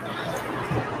gonna be.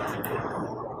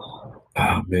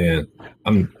 Oh man,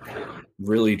 I'm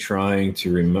really trying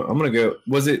to remember. I'm gonna go.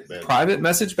 Was it private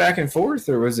message back and forth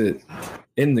or was it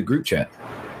in the group chat?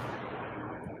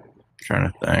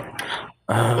 Trying to think.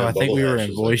 I think we were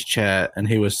in voice chat and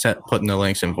he was putting the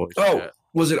links in voice chat.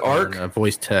 Was it Ark?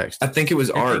 Voice text. I think it was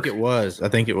Ark. I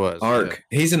think it was. Ark.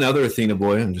 Yeah. He's another Athena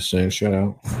boy. I'm just saying, shout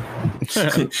out.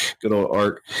 Good old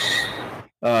Ark.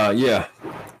 Yeah.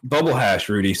 Bubble hash,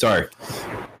 Rudy. Sorry.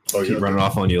 Keep running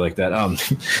off on you like that.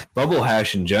 Bubble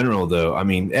hash in general, though, I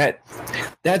mean,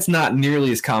 that's not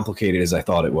nearly as complicated as I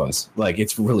thought it was. Like,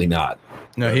 it's really not.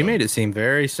 No, he made it seem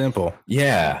very simple.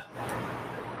 Yeah.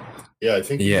 Yeah, I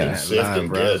think you can sift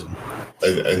and get.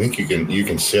 I think you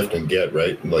can sift and get,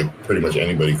 right? Like pretty much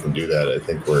anybody can do that. I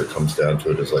think where it comes down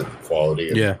to it is like quality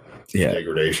and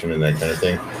degradation and that kind of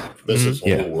thing. This is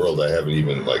whole world I haven't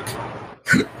even like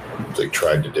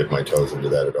tried to dip my toes into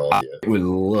that at all yet. I would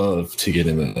love to get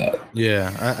into that.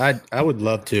 Yeah, I would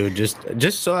love to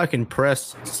just so I can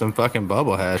press some fucking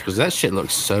bubble hash because that shit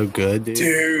looks so good, dude.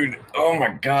 Dude, oh my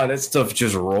god, that stuff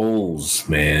just rolls,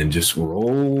 man, just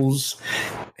rolls,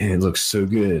 and it looks so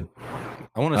good.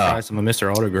 I want to try some of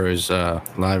Mr. Autogrow's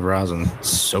live rosin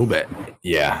so bad.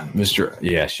 Yeah,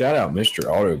 shout out Mr.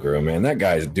 Autogrow, man. That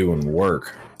guy's doing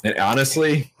work. And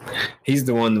honestly, he's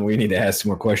the one that we need to ask some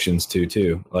more questions to,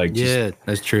 too. Like,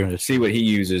 that's true. See what he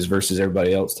uses versus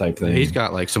everybody else type thing. He's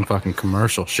got like some fucking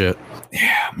commercial shit.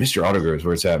 Yeah, Mr. Autogrow is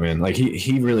where it's at, man. Like,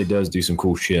 he really does do some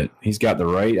cool shit. He's got the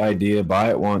right idea,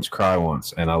 buy it once, cry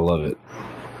once, and I love it.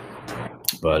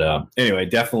 But anyway,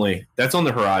 definitely, that's on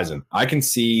the horizon. I can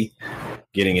see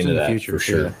getting into that future, for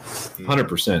sure.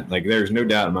 100%. Like, there's no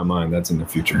doubt in my mind that's in the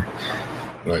future.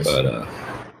 Nice. But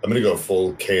I'm going to go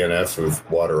full KNF with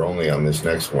water only on this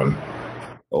next one.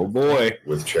 Oh, boy.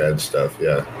 With Chad stuff,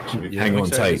 yeah. Hang on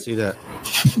tight. See that.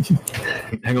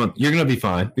 Hang on. You're going to be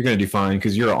fine. You're going to do fine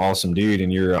because you're an awesome dude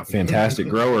and you're a fantastic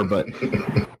grower. But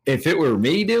if it were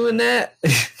me doing that...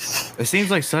 It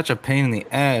seems like such a pain in the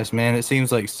ass, man. It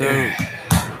seems like so...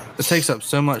 It takes up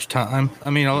so much time. I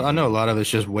mean, I know a lot of it's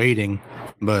just waiting,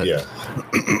 but... Yeah.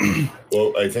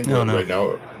 Well, I think right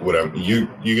now, you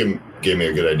gave me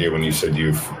a good idea when you said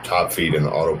you've top feed in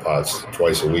the auto pots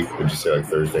twice a week. Would you say like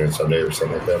Thursday and Sunday or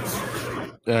something like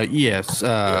that? Yes.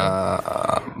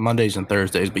 Mondays and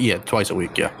Thursdays, but yeah, twice a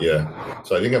week. Yeah. Yeah.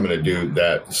 So I think I'm going to do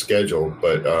that schedule,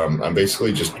 but I'm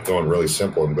basically just going really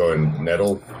simple. I'm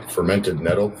going fermented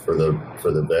nettle for the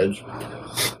veg.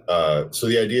 So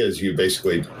the idea is you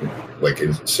basically,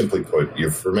 simply put, you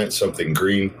ferment something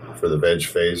green for the veg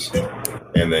phase,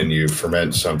 and then you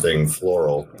ferment something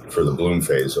floral for the bloom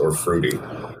phase or fruity.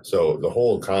 So the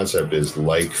whole concept is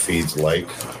like feeds like,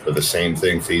 but the same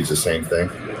thing feeds the same thing.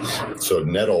 So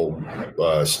nettle,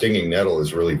 stinging nettle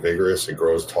is really vigorous. It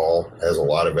grows tall, has a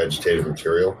lot of vegetative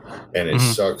material, and it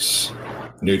sucks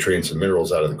nutrients and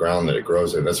minerals out of the ground that it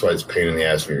grows in. That's why it's a pain in the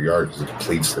ass in your yard, because it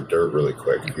depletes the dirt really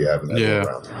quick if you have nettle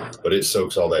around. But it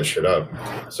soaks all that shit up.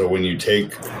 So when you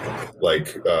take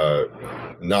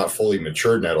not fully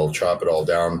matured nettle, chop it all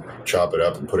down, chop it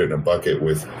up, and put it in a bucket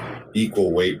with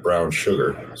equal weight brown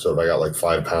sugar. So if I got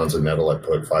 5 pounds of nettle, I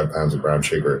put 5 pounds of brown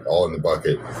sugar all in the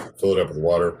bucket, fill it up with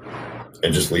water,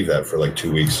 and just leave that for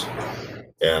 2 weeks.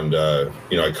 And,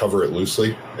 I cover it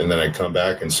loosely, and then I come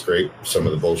back and scrape some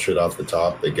of the bullshit off the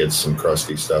top that gets some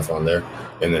crusty stuff on there,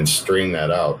 and then strain that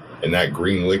out. And that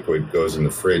green liquid goes in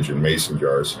the fridge in mason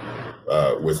jars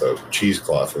with a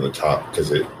cheesecloth on the top,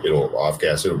 because it'll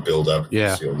off-gas, it'll build up,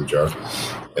 seal the jar.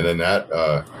 And then that...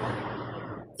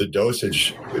 the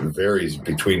dosage varies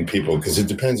between people, because it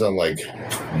depends on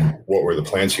what were the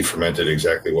plants you fermented,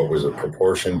 exactly what was the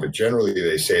proportion, but generally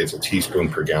they say it's a teaspoon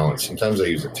per gallon. Sometimes I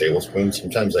use a tablespoon.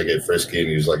 Sometimes I get frisky and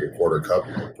use a quarter cup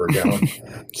per gallon.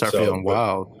 Start feeling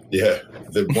wild. Yeah.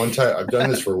 The one time I've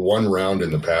done this for one round in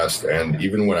the past, and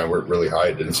even when I worked really high,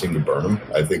 it didn't seem to burn them.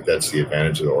 I think that's the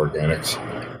advantage of the organics.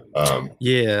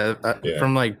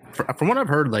 From what I've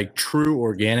heard, true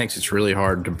organics, it's really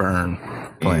hard to burn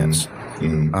plants.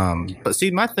 But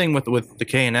see, my thing with the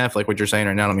KNF, what you're saying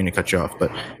right now, I don't mean to cut you off, but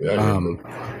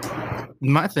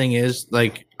my thing is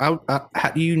how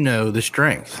do you know the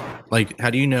strength? How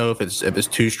do you know if it's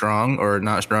too strong or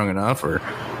not strong enough, or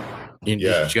you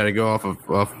just got to go off of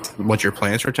what your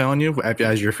plants are telling you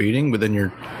as you're feeding, but then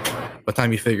by the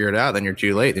time you figure it out, then you're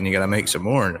too late. Then you got to make some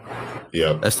more.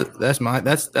 Yeah,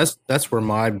 that's where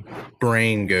my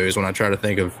brain goes when I try to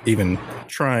think of even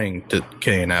trying to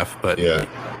KNF. But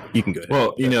you can go ahead.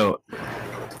 Well,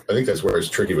 I think that's where it's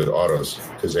tricky with autos,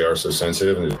 because they are so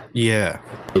sensitive. And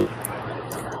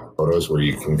autos where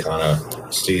you can kind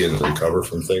of see and recover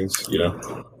from things,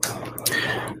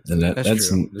 And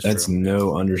that's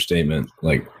no understatement.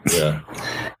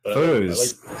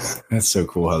 Photos. That's so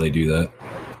cool how they do that.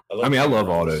 I love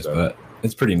autos, but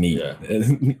it's pretty neat. Yeah.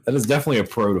 That is definitely a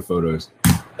pro to photos.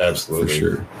 Absolutely. For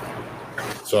sure.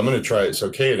 So I'm going to try it. So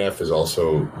KNF is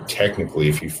also technically,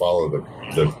 if you follow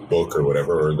the book or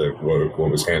whatever, or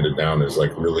what was handed down, is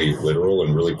really literal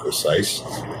and really precise.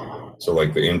 So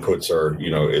the inputs are,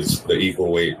 it's the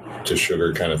equal weight to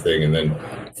sugar kind of thing. And then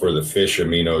for the fish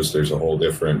aminos, there's a whole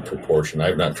different proportion.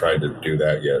 I've not tried to do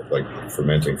that yet,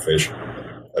 fermenting fish.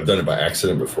 I've done it by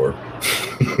accident before.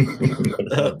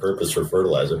 On purpose for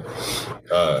fertilizer.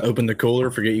 Open the cooler,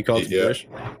 forget you called it fish.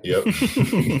 Yep.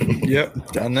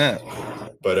 Yep, done that.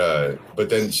 But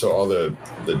then, so all the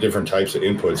different types of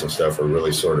inputs and stuff are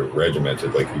really sort of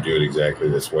regimented. You do it exactly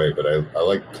this way. But I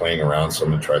like playing around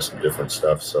some and try some different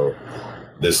stuff. So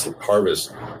this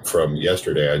harvest from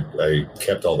yesterday, I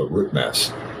kept all the root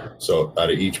mass. So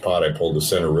out of each pot, I pulled the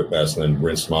center root mass and then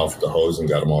rinsed them off with the hose and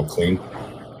got them all clean.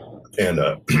 And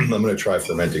I'm going to try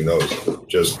fermenting those,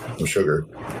 just some sugar,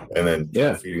 and then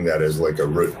feeding that as a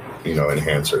root,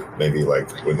 enhancer. Maybe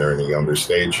when they're in a younger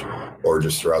stage, or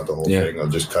just throughout the whole thing. I'll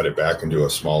just cut it back and do a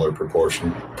smaller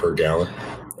proportion per gallon.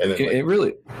 And then it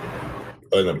really.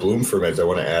 In a bloom ferment, I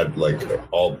want to add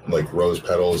all rose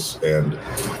petals, and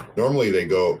normally they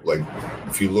go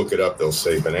if you look it up, they'll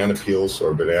say banana peels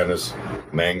or bananas,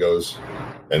 mangoes,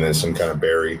 and then some kind of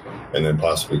berry, and then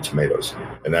possibly tomatoes.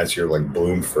 And that's your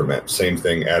bloom ferment. Same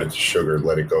thing, add it to sugar,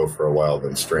 let it go for a while,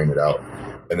 then strain it out.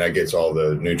 And that gets all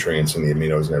the nutrients and the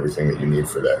aminos and everything that you need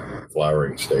for that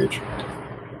flowering stage.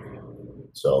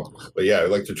 So, but I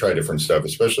like to try different stuff,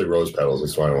 especially rose petals.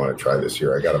 That's why I want to try this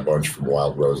year. I got a bunch from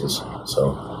wild roses.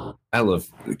 So I love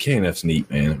KNF's neat,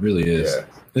 man. It really is. Yeah.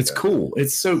 It's cool.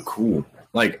 It's so cool.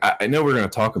 I know we're going to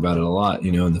talk about it a lot,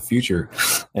 in the future.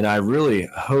 And I really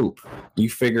hope you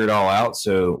figure it all out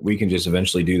so we can just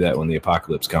eventually do that when the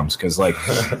apocalypse comes. Because,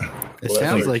 it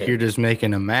sounds like you're just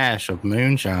making a mash of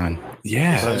moonshine.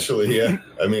 Yeah. Essentially, yeah.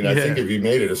 I think if you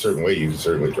made it a certain way, you can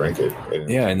certainly drink it.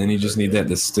 And then you just need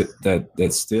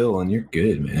that still, and you're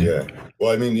good, man. Yeah.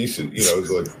 Well, you should,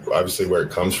 obviously where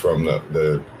it comes from,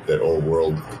 that old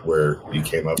world where you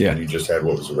came up and you just had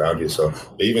what was around you. So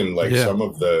even some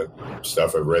of the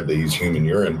stuff I've read, they use human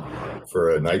urine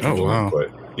for a nitrogen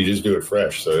input. You just do it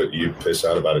fresh. So you piss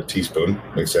out about a teaspoon,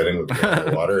 mix that in with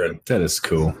the water, and that is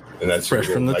cool. And that's fresh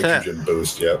from the nitrogen tap.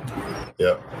 Boost. Yep.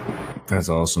 That's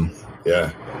awesome.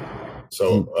 Yeah.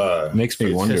 So makes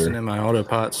me wonder. In my auto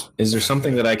pots. Is there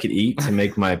something that I could eat to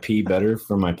make my pee better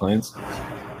for my plants?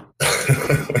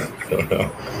 I don't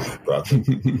know.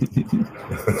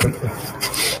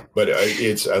 But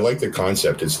I like the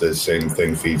concept. It's the same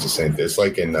thing feeds the same thing. It's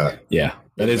like in that is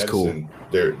medicine, cool.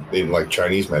 They're in like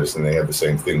Chinese medicine. They have the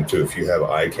same thing too. If you have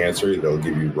eye cancer, they'll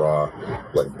give you raw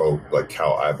like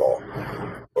cow eyeball.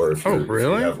 Or if, if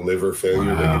you have liver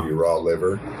failure, they give you raw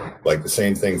liver. Like the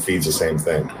same thing feeds the same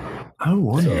thing. I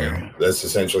wonder. So that's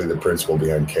essentially the principle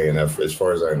behind KNF, as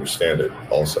far as I understand it.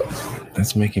 Also,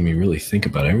 that's making me really think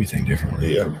about everything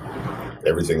differently. Yeah,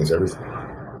 everything is everything.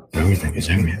 Everything is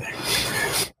everything.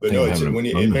 But no,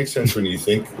 it makes sense when you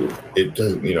think it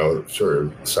doesn't. You know,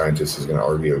 sure, scientists is going to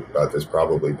argue about this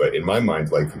probably, but in my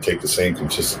mind, like you take the same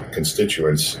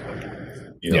constituents,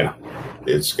 you know,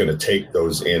 it's going to take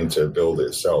those in to build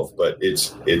itself. But it's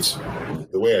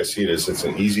the way I see it is it's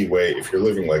an easy way. If you're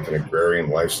living like an agrarian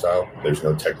lifestyle, there's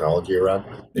no technology around.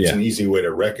 It's an easy way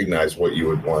to recognize what you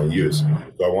would want to use.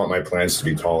 So I want my plants to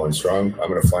be tall and strong. I'm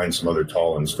going to find some other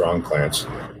tall and strong plants,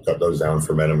 cut those down,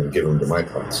 ferment them, and give them to my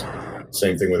plants.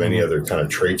 Same thing with any other kind of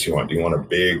traits you want. Do you want a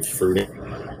big fruiting?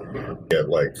 Get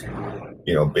like,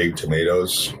 you know, big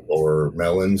tomatoes or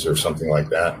melons or something like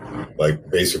that. Like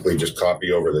basically just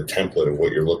copy over the template of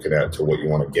what you're looking at to what you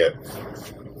want to get.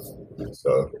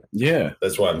 So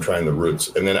that's why I'm trying the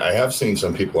roots. And then I have seen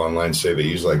some people online say they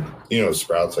use like, you know,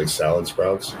 sprouts, like salad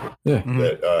sprouts. Yeah.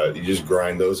 That you just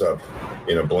grind those up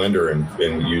in a blender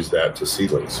and use that to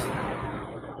seedlings.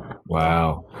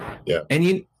 Wow. Yeah. And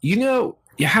you know,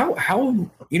 how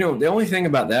you know, the only thing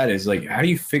about that is like, how do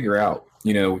you figure out,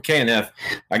 you know, KNF,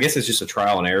 I guess it's just a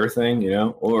trial and error thing, you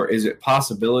know, or is it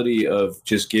possibility of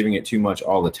just giving it too much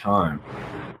all the time?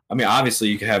 I mean, obviously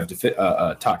you could have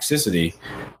toxicity,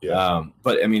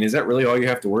 but I mean, is that really all you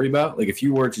have to worry about? Like if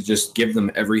you were to just give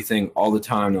them everything all the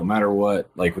time, no matter what,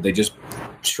 like would they just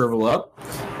shrivel up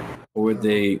or would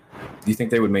do you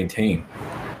think they would maintain?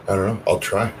 I don't know. I'll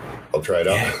try it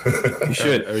out. You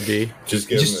should. OD.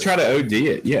 Just try to OD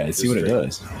it. Yeah. See what it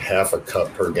does. Half a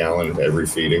cup per gallon every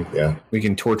feeding. Yeah. We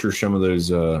can torture some of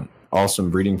those awesome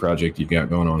breeding project you've got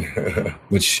going on,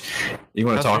 which you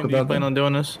want to talk about? Do you plan on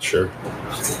doing this? Sure.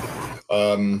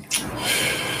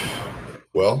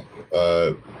 Well,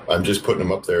 I'm just putting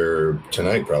them up there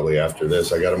tonight, probably after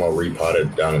this. I got them all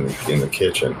repotted down in the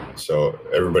kitchen. So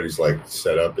everybody's like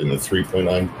set up in the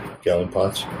 3.9 gallon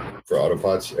pots for auto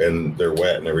pots, and they're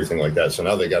wet and everything like that. So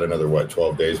now they got another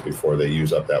 12 days before they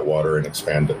use up that water and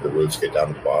expand the roots, get down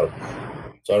to the bottom.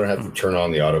 So I don't have to turn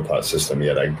on the auto pot system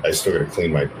yet. I still got to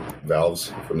clean my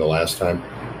valves from the last time.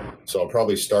 So I'll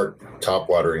probably start top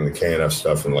watering the KNF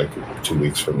stuff in like 2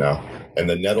 weeks from now. And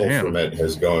the nettle ferment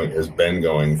has been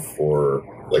going for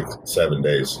like 7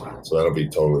 days. So that'll be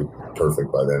totally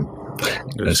perfect by then.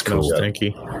 That's cool.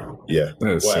 Stinky. Yeah.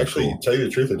 Well, actually, tell you the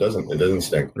truth, it doesn't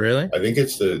stink. Really? I think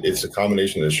it's a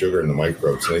combination of the sugar and the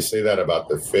microbes. And they say that about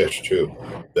the fish too.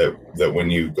 That when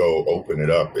you go open it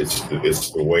up, it's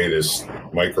the way this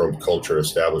microbe culture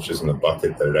establishes in the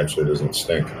bucket that it actually doesn't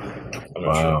stink. I'm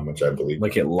not sure how much I believe.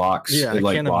 Like it locks. Yeah, it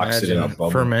I can't locks imagine it in a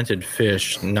bubble. Fermented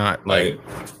fish not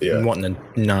wanting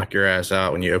to knock your ass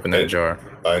out when you open that jar.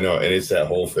 I know, and it's that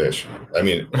whole fish. I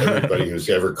mean, everybody who's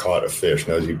ever caught a fish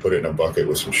knows you put it in a bucket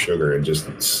with some sugar and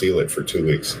just seal it for 2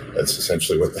 weeks. That's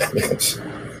essentially what that is.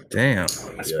 Damn.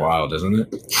 That's wild, isn't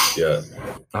it? Yeah.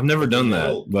 I've never done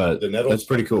that, but that's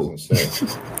pretty cool.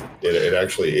 It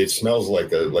actually smells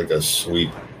like a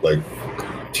sweet like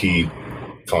tea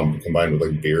combined with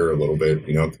like beer a little bit,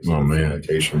 you know. Oh man.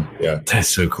 Fermentation. Yeah. That's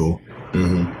so cool.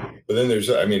 Mm-hmm. But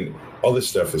then all this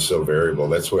stuff is so variable.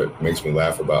 That's what makes me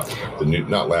laugh about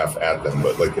not laugh at them,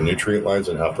 but like the nutrient lines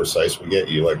and how precise we get.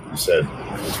 Like you said,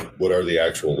 what are the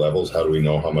actual levels? How do we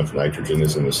know how much nitrogen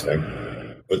is in this thing?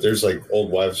 But there's like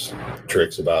old wives'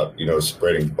 tricks about, you know,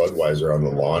 spreading Budweiser on the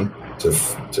lawn to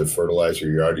fertilize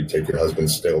your yard. You take your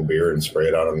husband's stale beer and spray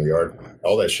it out on the yard.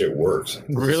 All that shit works.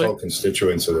 Really? It's all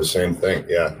constituents of the same thing.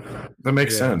 Yeah. That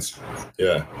makes sense.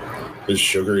 Yeah. There's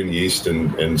sugar and yeast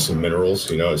and some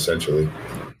minerals, you know, essentially.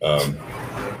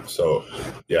 So,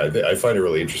 yeah, I find it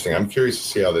really interesting. I'm curious to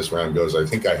see how this round goes. I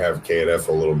think I have KNF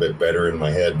a little bit better in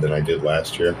my head than I did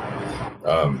last year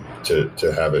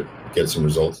to have it get some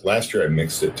results. Last year I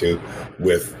mixed it too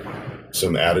with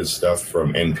some added stuff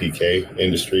from NPK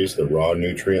Industries, the raw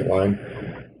nutrient line.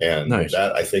 And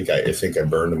that I think I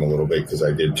burned them a little bit because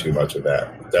I did too much of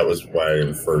that. That was why I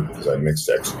inferred, because I mixed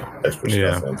extra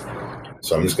stuff in.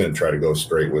 So I'm just going to try to go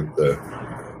straight with the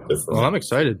Well, I'm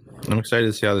excited. I'm excited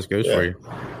to see how this goes for you.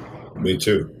 Me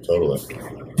too. Totally.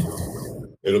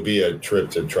 It'll be a trip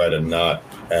to try to not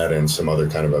add in some other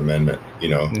kind of amendment,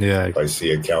 if I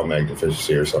see a CalMag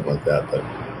deficiency or something like that. But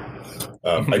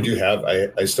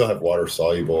I still have water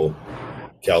soluble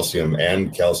calcium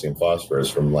and calcium phosphorus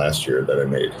from last year that I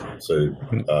made. So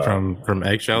from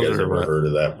eggshells, you guys ever heard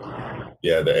of that?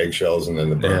 Yeah, the eggshells and then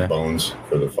the burnt bones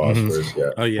for the phosphorus. Mm-hmm.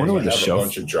 Yeah. Oh yeah. I have a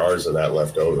bunch of jars of that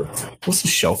left over. What's the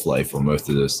shelf life on most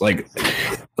of this? Like,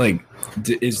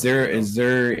 is there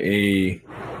a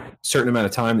certain amount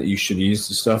of time that you should use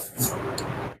the stuff?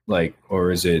 Like,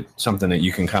 or is it something that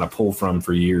you can kind of pull from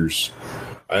for years?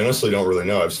 I honestly don't really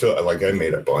know. I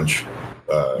made a bunch.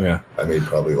 I made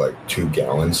probably like 2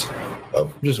 gallons.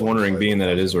 I'm just wondering, being that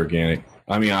it is organic.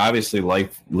 I mean, obviously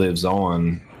life lives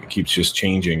on. It keeps just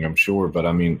changing, I'm sure. But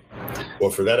I mean,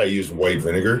 well, for that I use white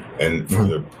vinegar, and for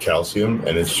the calcium,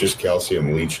 and it's just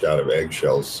calcium leached out of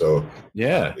eggshells. So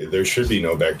yeah, there should be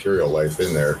no bacterial life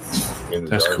in there.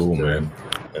 That's cool, man.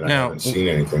 And I haven't seen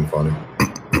anything funny.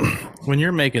 When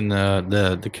you're making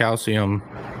the calcium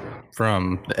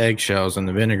from the eggshells and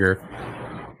the vinegar,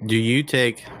 do you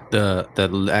take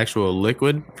the actual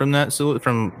liquid from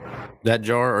that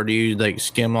jar, or do you like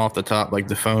skim off the top like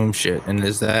the foam shit? And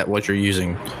is that what you're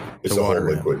using? It's a whole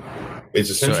liquid. It's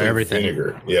essentially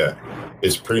vinegar. Yeah,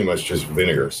 it's pretty much just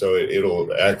vinegar. So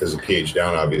it'll act as a pH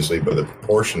down, obviously, but the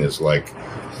proportion is like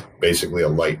basically a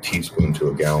light teaspoon to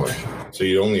a gallon. So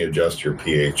you only adjust your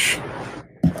pH,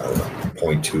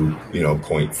 0.2,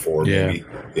 0.4 maybe.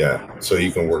 Yeah. So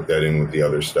you can work that in with the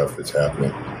other stuff that's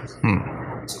happening.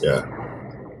 Yeah.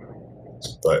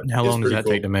 But how long does that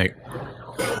take to make?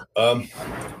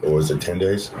 What was it, 10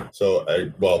 days? So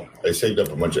I saved up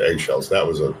a bunch of eggshells. That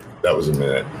was a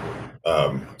minute.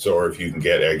 Or if you can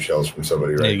get eggshells from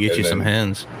somebody, right? Yeah, get you some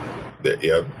hens.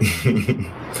 Yep.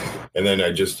 And then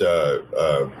I just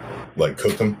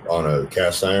cooked them on a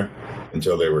cast iron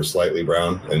until they were slightly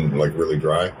brown and like really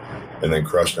dry, and then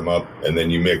crushed them up. And then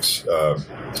you mix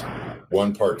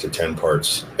 1 part to 10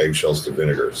 parts eggshells to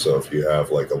vinegar. So if you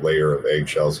have like a layer of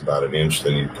eggshells about an inch,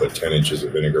 then you put 10 inches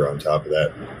of vinegar on top of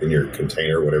that in your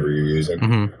container, whatever you're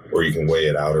using, or you can weigh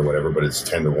it out or whatever, but it's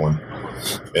 10 to 1.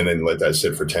 And then let that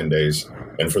sit for 10 days.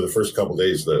 And for the first couple of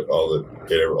days,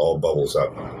 all bubbles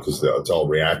up because it's all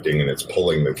reacting and it's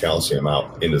pulling the calcium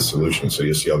out into solution. So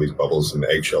you see all these bubbles and the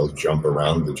eggshells jump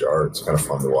around the jar. It's kind of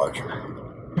fun to watch.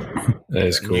 That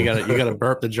is cool. You gotta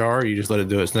burp the jar, or you just let it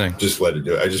do its thing? Just let it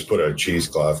do it. I just put a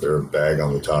cheesecloth or a bag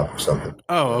on the top or something.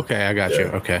 Oh, okay. I got you.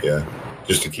 Okay. Yeah.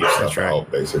 Just to keep stuff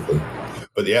out, basically.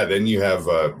 But yeah, then you have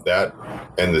that,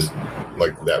 and this,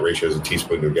 like that ratio is a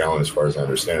teaspoon to a gallon as far as I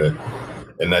understand it.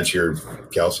 And that's your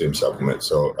calcium supplement.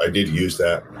 So I did use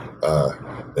that,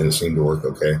 and it seemed to work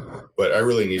okay. But I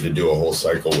really need to do a whole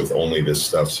cycle with only this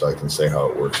stuff so I can say how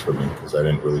it works for me, because I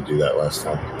didn't really do that last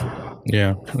time.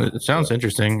 Yeah, it sounds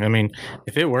interesting. I mean,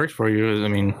 if it works for you, I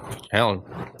mean, hell,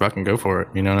 fucking go for it.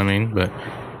 You know what I mean? But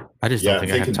I just don't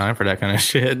think I have time for that kind of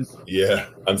shit. Yeah,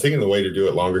 I'm thinking the way to do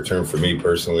it longer term for me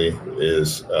personally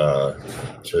is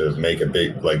to make a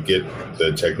big, get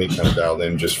the technique kind of dialed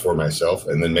in just for myself,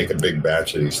 and then make a big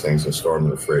batch of these things and store them in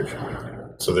the fridge.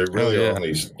 So they're really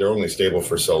they're only stable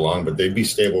for so long, but they'd be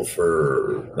stable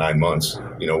for 9 months,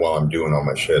 while I'm doing all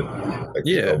my shit. I can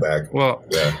go back. Well,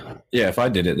 yeah, if I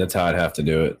did it, that's how I'd have to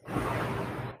do it.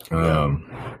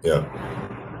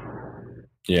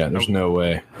 Yeah, there's no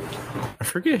way. I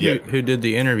forget who did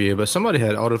the interview, but somebody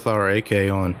had Autoflower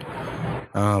AK on.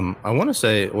 I want to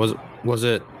say, was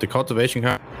it the cultivation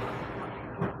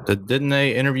didn't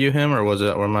they interview him, or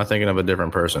or am I thinking of a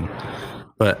different person?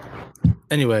 But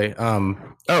anyway, I'm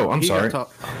sorry.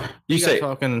 You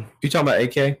talking about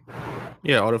AK?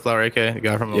 Yeah, Autoflower AK, the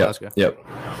guy from Alaska. Yep.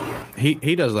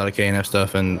 He does a lot of KNF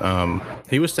stuff, and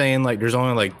he was saying there's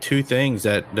only 2 things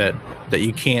that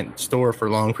you can't store for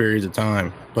long periods of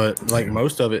time, but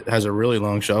most of it has a really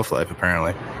long shelf life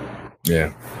apparently.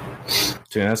 Yeah.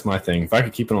 See, that's my thing. If I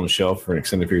could keep it on the shelf for an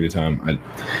extended period of time,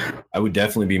 I would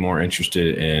definitely be more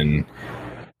interested in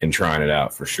trying it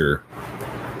out for sure.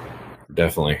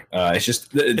 Definitely. It's just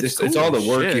it's all the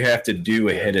work you have to do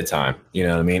ahead of time. You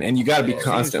know what I mean? And you got to be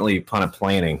constantly kind of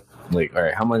planning. Like, all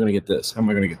right, how am I going to get this? How am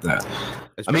I going to get that?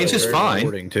 It's just fine.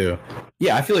 Rewarding too.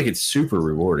 Yeah, I feel like it's super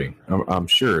rewarding. I'm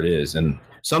sure it is. And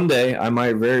someday I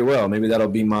might very well, maybe that'll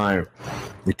be my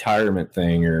retirement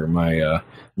thing or my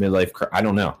midlife. I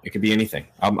don't know. It could be anything.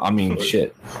 I mean,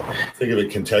 shit. Think of it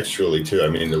contextually too. I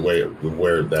mean,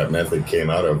 where that method came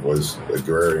out of was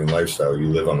agrarian lifestyle. You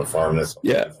live on the farm.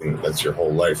 That's your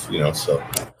whole life. So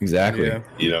exactly.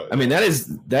 I mean, that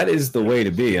is the way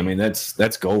to be. I mean,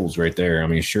 that's goals right there. I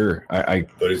mean, sure. I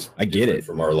get it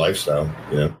from our lifestyle.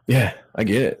 Yeah, I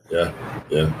get it.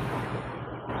 Yeah.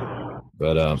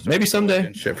 But maybe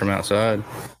someday. Shit from outside.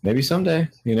 Maybe someday.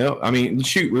 I mean,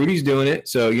 shoot, Rudy's doing it.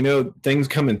 So, things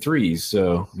come in threes.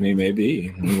 So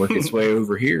maybe work its way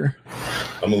over here.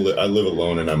 I live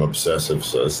alone and I'm obsessive.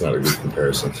 So it's not a good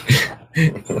comparison.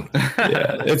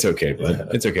 Yeah, it's okay, bud.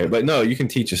 It's okay. But no, you can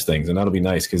teach us things and that'll be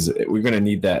nice because we're going to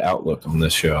need that outlook on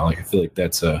this show. Like, I feel like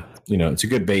that's it's a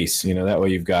good base. That way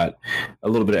you've got a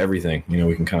little bit of everything,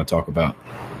 we can kind of talk about.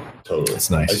 Totally. It's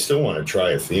nice. I still want to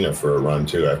try Athena for a run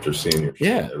too after seeing your show.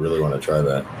 Yeah. I really want to try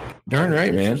that. Darn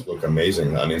right, man. Look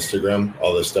amazing on Instagram.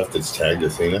 All the stuff that's tagged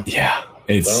Athena. Yeah.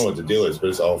 I don't know what the deal is, but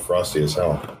it's all frosty as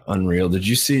hell. Unreal. Did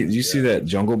you see that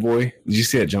Jungle Boy? Did you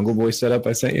see that Jungle Boy setup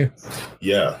I sent you?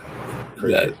 Yeah.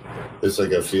 It's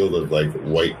like a field of like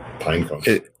white pine cones.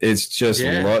 It's just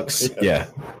Lux. Yeah.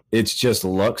 It's just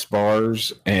Lux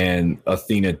bars and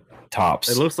Athena tops.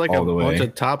 It looks like all a the bunch way.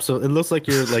 of tops. It looks like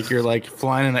you're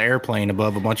flying in an airplane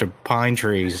above a bunch of pine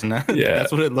trees. And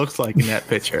that's what it looks like in that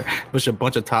picture. Just a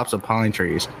bunch of tops of pine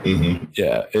trees. Mm-hmm.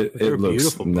 Yeah, it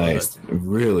looks nice,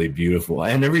 really beautiful.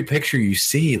 And every picture you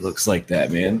see looks like that,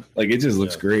 man. Like it just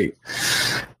looks great.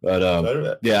 But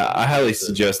I highly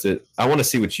suggest it. I want to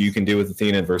see what you can do with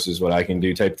Athena versus what I can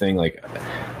do, type thing. Like,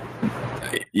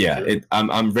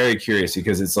 I'm very curious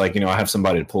because it's like I have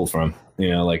somebody to pull from.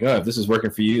 If this is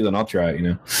working for you, then I'll try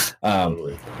it.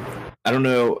 Totally. I don't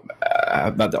know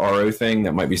about the RO thing.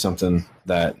 That might be something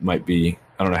that might be.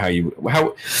 I don't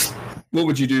know what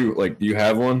would you do? Like, do you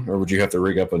have one, or would you have to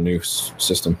rig up a new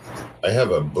system? I have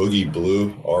a Boogie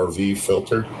Blue RV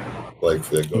filter, like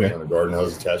that goes on a garden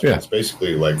hose attachment. Yeah. It's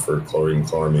basically like for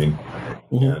chloramine,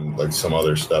 and like some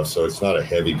other stuff. So it's not a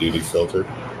heavy duty filter,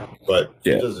 but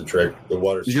it does the trick. The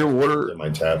water. Is your water in my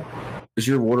tap? Is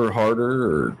your water harder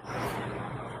or?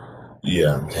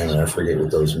 Yeah, damn it, I forget what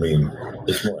those mean.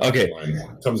 It's more alkaline.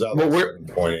 Comes out. Well,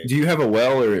 do you have a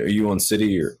well, or are you on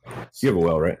city, or you have a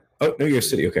well, right? Oh no, you're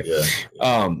city. Okay. Yeah.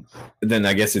 Then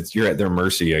I guess you're at their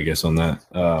mercy, I guess, on that.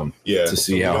 To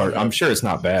see how hard. I'm sure it's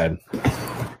not bad.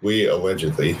 We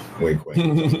allegedly, wink, wink,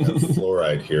 have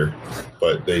fluoride here,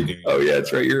 but they do. Oh yeah,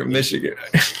 that's right. You're in Michigan.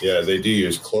 Yeah, they do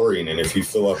use chlorine, and if you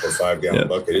fill up a 5-gallon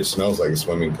bucket, it smells like a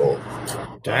swimming pool.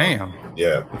 Damn.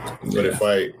 Yeah, but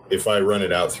if I run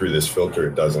it out through this filter,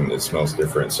 it doesn't. It smells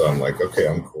different. So I'm like, okay,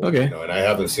 I'm cool. Okay. And I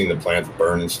haven't seen the plants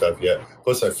burn and stuff yet.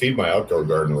 Plus, I feed my outdoor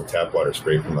garden with tap water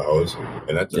straight from the hose,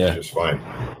 and that's just fine.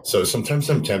 So sometimes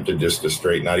I'm tempted just to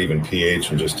straight, not even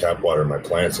pH, and just tap water my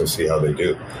plants and see how they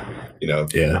do.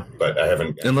 But I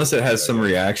haven't. Unless it has some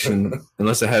reaction.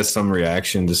 Unless it has some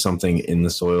reaction to something in the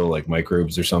soil, like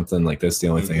microbes or something. Like that's the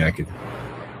only thing I could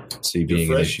see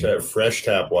being an issue. Fresh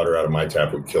tap water out of my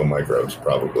tap would kill microbes,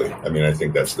 probably. I mean, I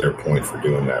think that's their point for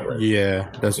doing that, right? Yeah,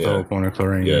 that's the whole point of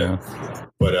chlorine. Yeah.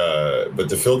 But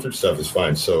the filtered stuff is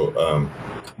fine. So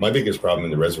my biggest problem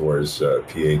in the reservoir is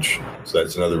pH. So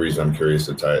that's another reason I'm curious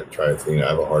to try Athena. I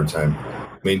have a hard time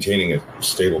maintaining a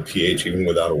stable pH even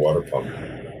without a water pump.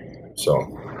 So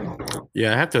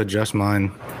yeah, I have to adjust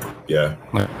mine. Yeah.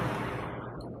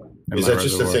 Is that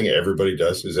just a thing everybody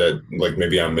does? Is that like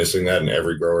maybe I'm missing that, and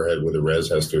every grower head with a res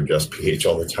has to adjust pH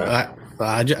all the time?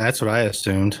 That's what I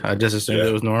assumed. I just assumed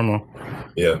it was normal.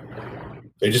 Yeah.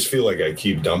 I just feel like I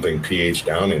keep dumping pH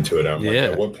down into it. I'm like,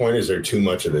 at what point is there too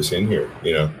much of this in here?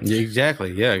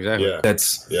 Exactly. Yeah, exactly. Yeah.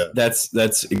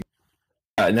 That's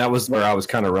and that was where I was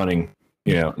kind of running.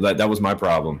 That was my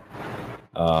problem.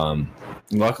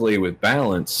 Luckily with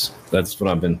balance, that's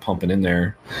what I've been pumping in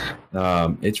there.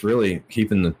 It's really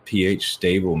keeping the pH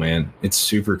stable, man. It's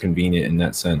super convenient in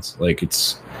that sense. Like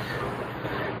it's,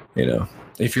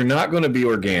 if you're not going to be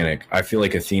organic, I feel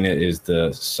like Athena is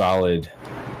the solid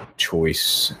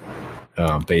choice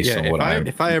based on what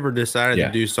if I ever decided to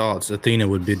do salts, Athena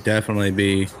would definitely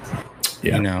be,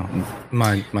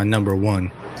 my number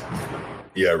one.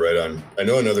 Yeah, right on. I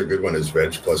know another good one is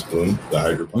Veg Plus Bloom, the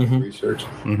hydroponic research,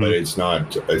 but it's not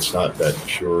that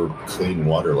pure, clean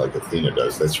water like Athena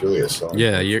does. That's really a song.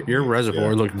 Yeah, your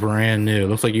reservoir looked brand new. It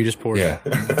looks like you just poured. Yeah,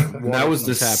 that was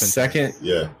the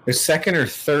second or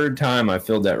third time I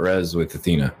filled that res with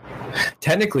Athena.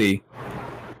 Technically,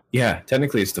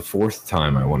 it's the fourth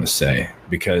time I want to say,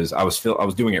 because I was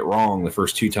doing it wrong the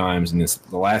first two times, and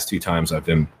the last two times I've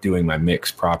been doing my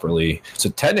mix properly. So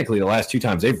technically, the last two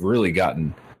times they've really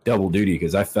gotten double duty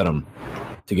because I fed them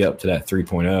to get up to that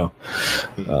 3.0.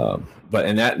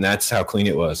 And that's how clean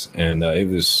it was. And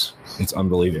it's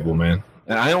unbelievable, man.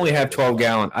 And I only have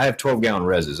 12-gallon. I have 12-gallon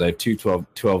reses. I have two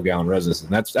 12-gallon reses,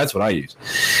 and that's what I use.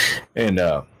 And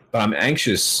but I'm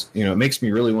anxious. It makes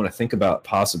me really want to think about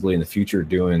possibly in the future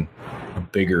doing a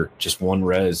bigger, just one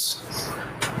res,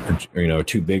 or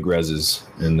two big reses.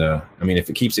 And I mean, if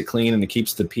it keeps it clean and it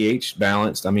keeps the pH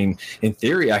balanced, I mean, in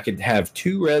theory, I could have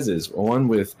two reses, one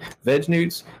with veg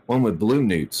newts, one with bloom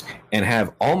newts, and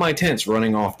have all my tents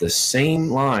running off the same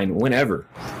line whenever.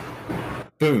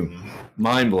 Boom.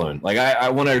 Mind blown. Like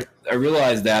when I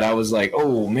realized that, I was like,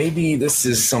 oh, maybe this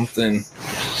is something.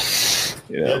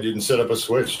 Yeah, you didn't set up a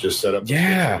switch, just set up.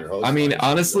 Yeah, I mean,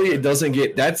 honestly, it doesn't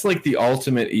get. That's like the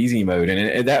ultimate easy mode, and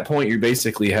at that point, you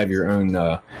basically have your own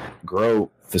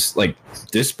grow, like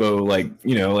dispo, like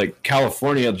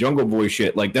California Jungle Boy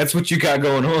shit. Like that's what you got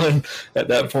going on at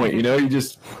that point. You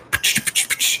just.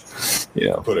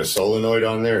 Put a solenoid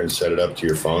on there and set it up to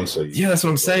your phone. So that's what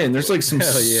I'm saying. There's like some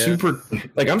super,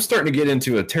 like I'm starting to get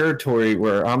into a territory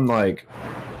where I'm like,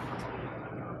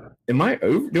 am I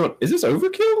is this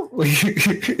overkill? Like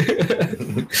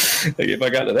if I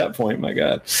got to that point, my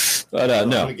God. But no. I'm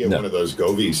gonna get one of those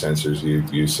Govee sensors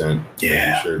you sent.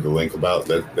 Yeah. You shared the link about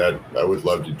that. I would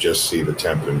love to just see the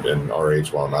temp and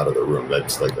RH while I'm out of the room.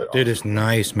 That's like that. Dude, it's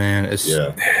nice, man. It's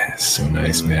so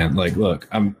nice, man. Like, look,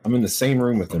 I'm in the same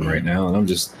room with them right now, and I'm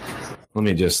just. Let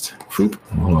me just. Whoop,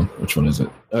 hold on. Which one is it?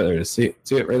 Oh, there it is. See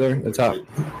it right there at the top.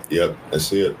 Yep, I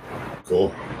see it.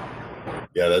 Cool.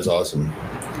 Yeah, that's awesome.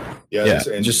 Yeah,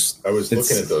 and I was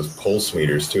looking at those pulse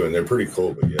meters too, and they're pretty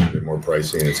cool, but they're more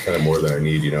pricey, and it's kind of more than I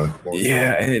need,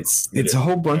 and it's a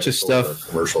whole bunch of stuff.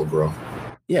 Commercial grow.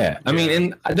 Yeah, I mean,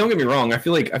 and don't get me wrong, I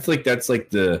feel like that's like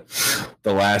the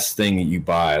last thing that you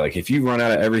buy. Like if you run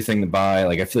out of everything to buy,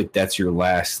 like I feel like that's your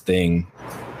last thing.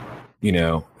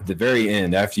 At the very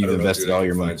end, after you've invested all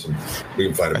your money.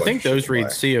 I think those read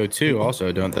CO2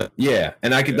 also, don't they? Yeah,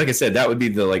 and like I said, that would be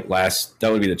the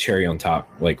that would be the cherry on top.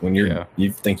 Like when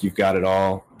you think you've got it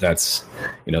all, that's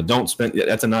don't spend.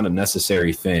 That's not a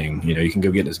necessary thing. You can go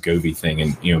get this Govee thing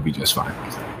and be just fine.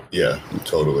 Yeah,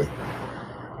 totally.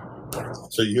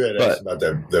 So you had asked about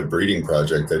that breeding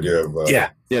project. I do have. Yeah.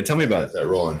 Tell me about it. That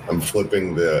rolling. I'm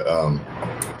flipping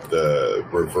the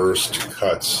reversed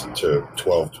cuts to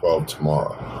 12-12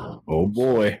 tomorrow. Oh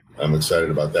boy, I'm excited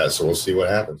about that. So we'll see what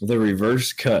happens. The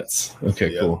reverse cuts.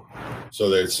 Okay, cool.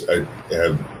 So I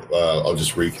have. I'll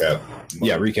just recap.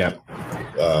 Recap.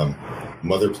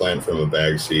 Mother plant from a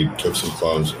bag seed. Took some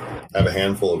clones. Have a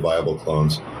handful of viable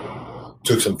clones.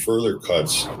 Took some further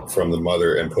cuts from the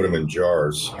mother and put them in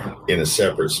jars in a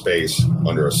separate space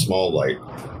under a small light.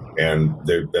 And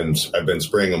I've been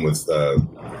spraying them with silver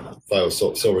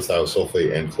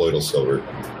thiosulfate and colloidal silver.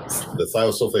 The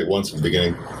thiosulfate once at the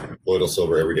beginning, colloidal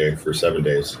silver every day for 7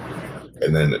 days.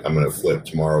 And then I'm going to flip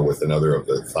tomorrow with another of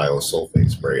the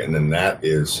thiosulfate spray. And then that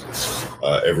is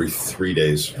every 3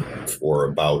 days for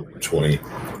about 20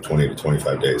 to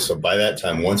 25 days. So by that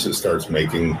time, once it starts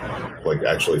making, like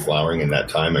actually flowering in that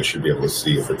time, I should be able to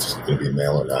see if it's going to be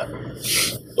male or not.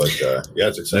 But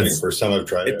it's exciting. First time I've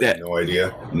tried it. I have no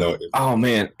idea. Oh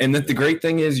man! And the great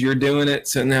thing is you're doing it,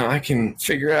 so now I can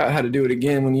figure out how to do it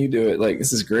again when you do it. Like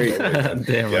this is great.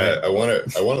 Damn right. I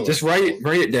want to just write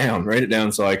it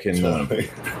down so I can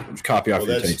copy off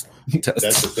your taste.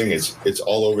 That's the thing. It's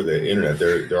all over the internet.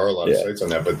 There are a lot of sites on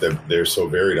that, but they're so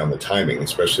varied on the timing,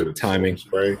 especially with timing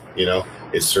spray.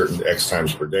 It's certain X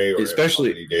times per day, or especially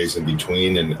how many days in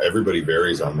between, and everybody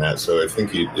varies on that. So I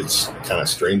think it's kind of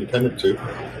strain dependent too.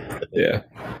 Yeah,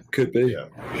 could be.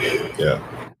 Yeah,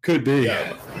 could be.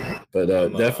 Yeah. But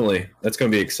definitely, that's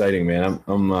going to be exciting, man.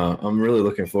 I'm really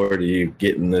looking forward to you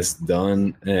getting this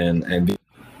done and be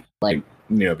like,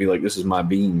 be like, this is my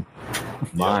bean,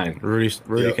 mine.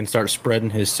 Rudy can start spreading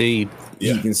his seed.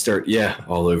 He can start,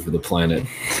 all over the planet.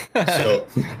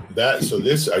 So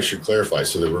this I should clarify.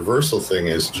 So the reversal thing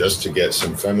is just to get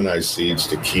some feminized seeds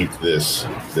to keep this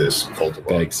cultivar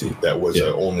bag seed that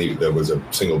was a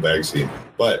single bag seed.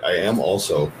 But I am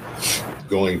also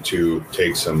going to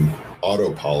take some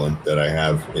auto pollen that I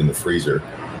have in the freezer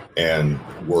and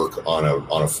work on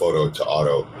a photo to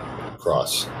auto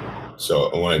cross.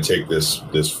 So I want to take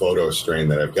this photo strain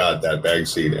that I've got, that bag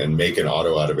seed, and make an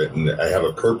auto out of it. And I have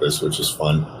a purpose, which is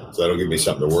fun. So that'll give me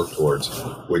something to work towards,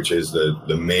 which is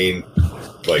the main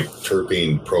like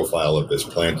terpene profile of this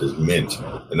plant is mint.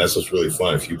 And that's what's really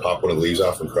fun. If you pop one of the leaves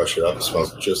off and crush it up, it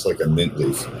smells just like a mint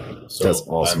leaf. So that's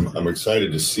awesome. I'm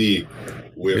excited to see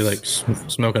you're like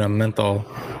smoking a menthol.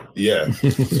 Yeah.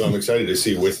 So I'm excited to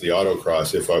see with the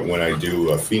autocross, when I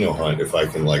do a pheno hunt, if I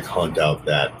can like hunt out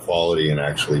that quality and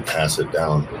actually pass it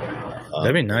down.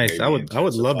 That'd be nice. I would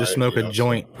love to smoke a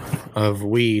joint of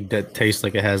weed that tastes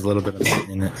like it has a little bit of mint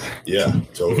in it. Yeah,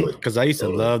 totally. Because I used to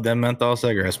love them menthol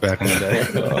cigarettes back in the day.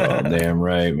 Oh, damn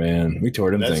right, man. We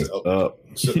tore them things up.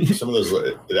 So, some of those,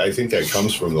 I think that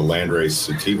comes from the landrace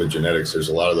sativa genetics. There's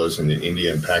a lot of those in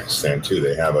India and Pakistan too.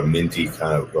 They have a minty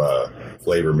kind of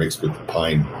flavor mixed with the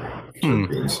pine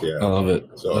terpenes. Yeah, I love it.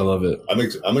 So I love it.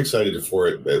 I'm excited for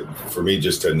it. For me,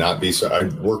 just to not be so. I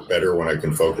work better when I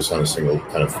can focus on a single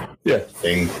kind of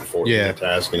thing for the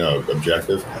task,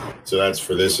 objective. So that's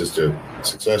for this is to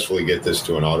successfully get this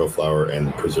to an autoflower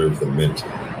and preserve the mint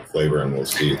flavor, and we'll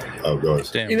see how it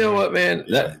goes. You know what, man?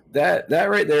 That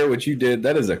right there, what you did,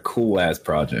 that is a cool ass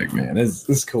project, man.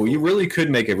 It's cool. You really could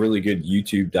make a really good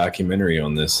YouTube documentary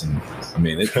on this, and I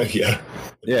mean,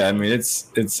 yeah. I mean,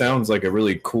 it sounds like a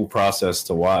really cool process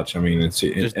to watch. I mean,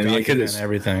 document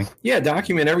everything. Yeah,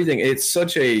 document everything. It's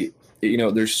such a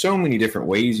there's so many different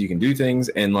ways you can do things,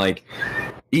 and like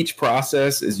each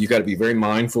process is you got to be very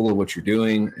mindful of what you're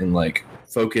doing and like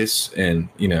focus and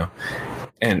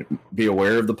and be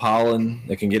aware of the pollen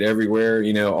that can get everywhere,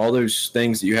 all those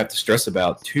things that you have to stress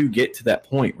about to get to that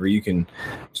point where you can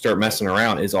start messing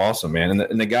around is awesome, man.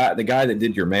 And the guy that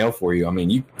did your mail for you, I mean,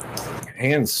 you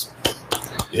hands.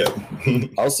 Yeah,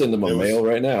 I'll send them a mail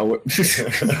right now.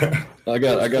 I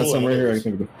got cool, some right here.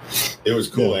 It was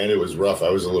cool and it was rough. I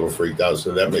was a little freaked out.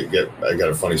 So I got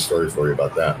a funny story for you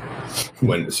about that.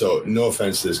 So no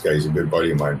offense to this guy, he's a good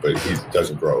buddy of mine, but he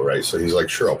doesn't grow, right? So he's like,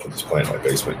 sure, I'll put this plant in my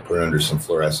basement, put it under some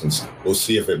fluorescence. We'll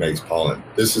see if it makes pollen.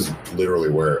 This is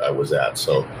literally where I was at.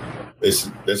 So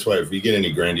that's why if you get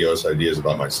any grandiose ideas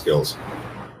about my skills,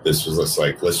 this was just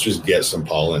like, let's just get some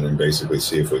pollen and basically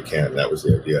see if we can. That was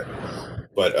the idea.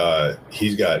 But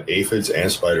he's got aphids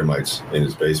and spider mites in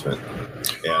his basement.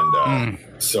 And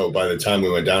so by the time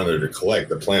we went down there to collect,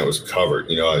 the plant was covered.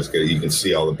 You can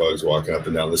see all the bugs walking up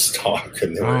and down the stalk,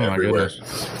 and they were everywhere.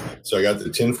 So I got the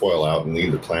tinfoil out and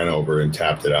leaned the plant over and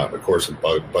tapped it out. And of course, a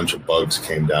bunch of bugs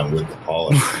came down with the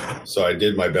pollen. So I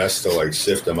did my best to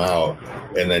sift them out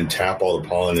and then tap all the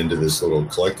pollen into this little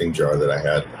collecting jar that I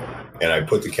had. And I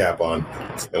put the cap on,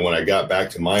 and when I got back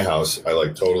to my house, I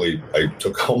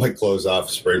took all my clothes off,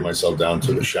 sprayed myself down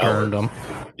to the shower. Burned them.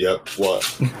 Yep.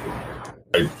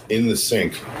 In the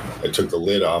sink, I took the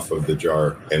lid off of the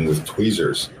jar and with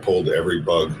tweezers pulled every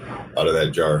bug out of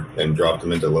that jar and dropped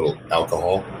them into little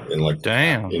alcohol and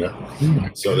damn.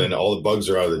 So then all the bugs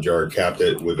are out of the jar, capped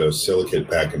it with a silicate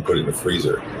pack and put it in the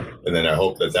freezer. And then I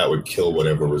hoped that would kill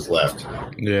whatever was left.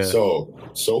 Yeah.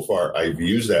 So far, I've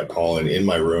used that pollen in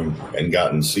my room and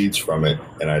gotten seeds from it,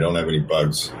 and I don't have any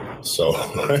bugs. So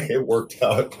it worked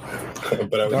out.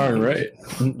 But darn right.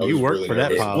 You worked really for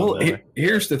that pollen. Well,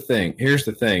 here's the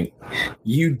thing.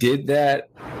 You did that,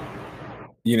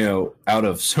 out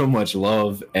of so much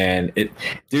love, and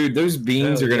those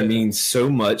beans are going to mean so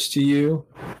much to you.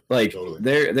 Totally.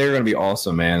 They're going to be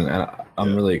awesome, man. And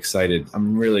I'm really excited.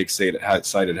 I'm really excited how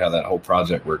that whole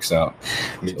project works out.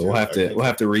 So we'll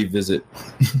have to revisit.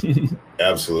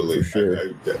 Absolutely. For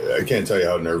sure. I can't tell you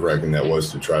how nerve-wracking that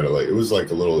was to try to it was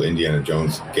like a little Indiana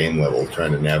Jones game level,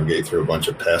 trying to navigate through a bunch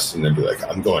of pests and then be like,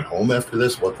 I'm going home after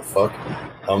this? What the fuck?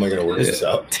 How am I going to work this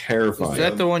out? Terrifying. Is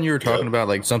that the one you were talking about,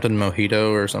 like something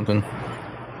mojito or something?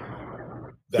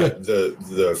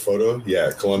 The photo,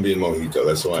 Colombian mojito.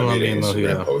 That's the one I made an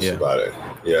Instagram post about it.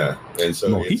 Yeah, and so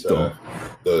mojito.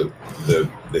 It's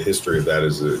the history of that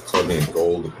is the Colombian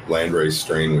gold landrace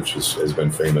strain, which has been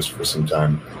famous for some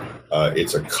time.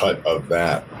 It's a cut of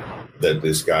that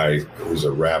this guy who's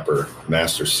a rapper,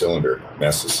 Master Cylinder,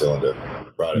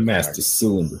 brought it back.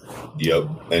 Cylinder.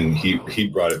 Yep, and he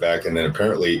brought it back, and then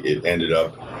apparently it ended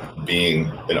up being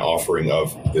an offering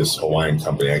of this Hawaiian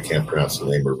company. I can't pronounce the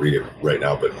name or read it right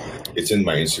now, but it's in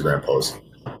my Instagram post.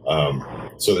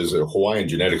 So there's a Hawaiian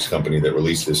genetics company that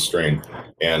released this strain,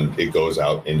 and it goes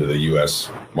out into the U.S.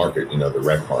 market, the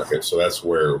rec market. So that's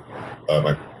where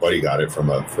my buddy got it from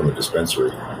a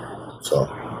dispensary. So,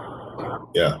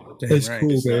 yeah. That's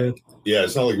cool, man. Yeah,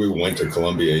 it's not like we went to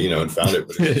Colombia, and found it,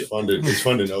 but it's fun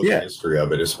to know the history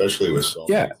of it, especially with so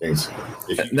many things.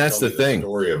 And that's the thing.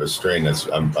 Story of a strain,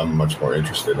 I'm much more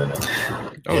interested in it.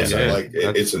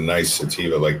 It's a nice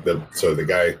sativa. So the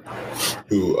guy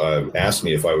who asked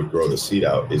me if I would grow the seed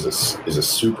out is a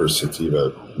super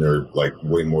sativa nerd,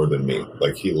 way more than me.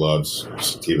 He loves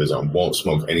sativas and won't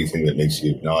smoke anything that makes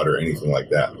you nod or anything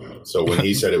like that. So when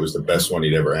he said it was the best one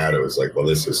he'd ever had, it was like, well,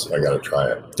 I got to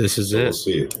try it. This is it. We'll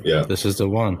see. Yeah. This is the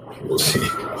one. We'll see.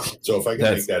 So if I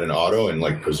can make that an auto and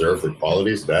like preserve the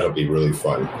qualities, that'll be really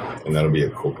fun, and that'll be a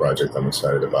cool project I'm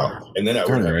excited about. And then I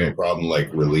wouldn't have no problem like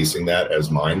releasing that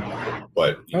as mine.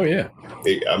 But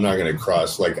I'm not going to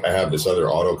cross. Like I have this other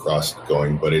autocross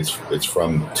going, but it's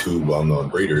from 2 well-known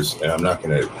breeders, and I'm not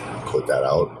going to put that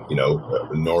out.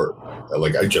 Nor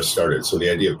like I just started, so the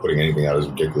idea of putting anything out is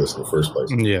ridiculous in the first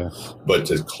place. Yeah. But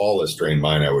to call a strain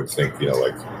mine, I would think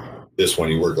like this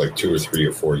one, you work like 2 or 3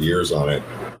 or 4 years on it,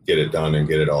 get it done, and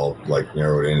get it all like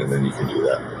narrowed in, and then you can do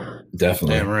that.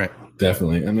 Definitely. Damn right.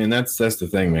 Definitely. I mean, that's the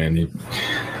thing, man.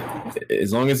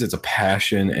 As long as it's a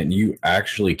passion and you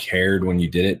actually cared when you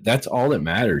did it, that's all that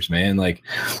matters, man. Like,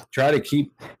 try to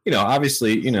keep,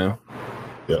 obviously,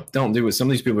 don't do what some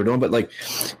of these people are doing, but like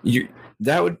there's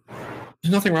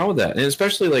nothing wrong with that. And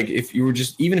especially like if you were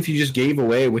even if you just gave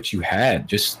away what you had,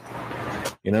 just,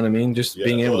 you know what I mean? Just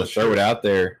being able to throw it out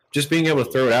there,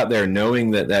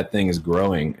 knowing that thing is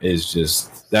growing is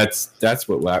just, that's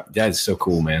so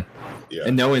cool, man. Yeah.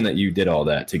 And knowing that you did all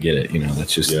that to get it,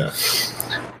 that's just,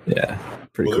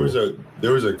 pretty cool.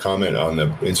 There was a comment on the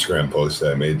Instagram post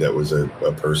that I made that was a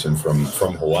person from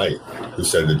Hawaii who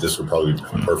said that this would probably be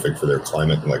perfect for their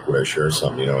climate, and like, would I share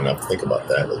some, and I'll think about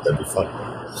that. Like, that'd be fun.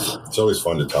 It's always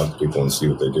fun to talk to people and see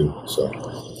what they do.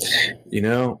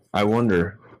 So, I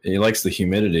wonder, he likes the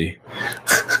humidity.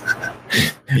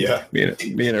 Yeah,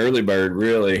 being early bird,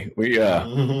 really.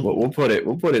 We'll put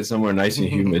it somewhere nice and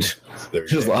humid.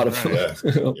 There's a lot of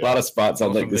lot of spots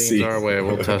I'd like to see. Our way,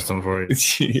 we'll test them for you.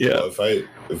 Yeah. Well,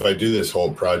 if I do this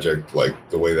whole project like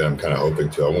the way that I'm kind of hoping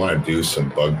to, I want to do some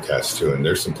bug tests too. And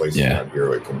there's some places around here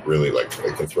where I can really I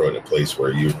can throw it in a place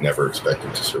where you'd never expect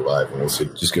it to survive, and we'll see.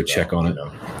 Just go check on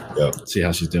it. See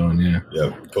how she's doing.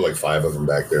 Yeah. Put like 5 of them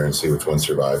back there and see which one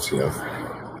survives.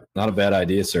 Not a bad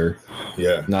idea, sir.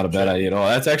 Yeah. Not a bad idea at all.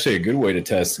 That's actually a good way to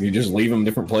test. You just leave them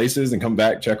different places and come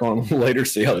back, check on them later,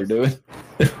 see how they're doing.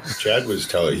 Chad was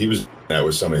that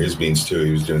was some of his beans too.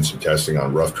 He was doing some testing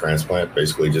on rough transplant.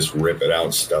 Basically just rip it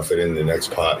out, stuff it in the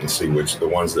next pot, and see which the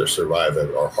ones that survive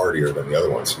are hardier than the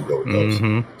other ones. So you go with those.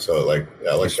 Mm-hmm. So I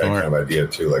like that kind of idea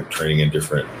too, like training in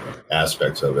different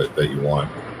aspects of it that you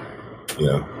want.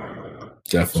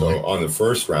 Definitely. So on the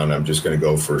first round, I'm just going to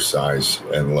go for size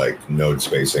and like node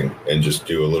spacing, and just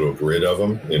do a little grid of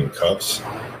them in cups.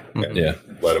 And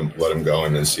let them go,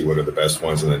 and then see what are the best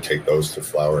ones, and then take those to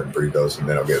flower and breed those, and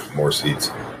then I'll get more seeds.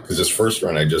 Because this first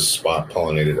run, I just spot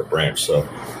pollinated a branch, so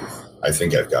I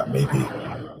think I've got maybe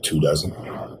 2 dozen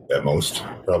at most,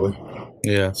 probably.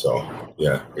 Yeah. So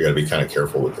I got to be kind of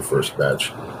careful with the first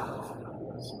batch.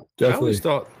 Definitely.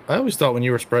 I always thought when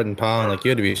you were spreading pollen, like, you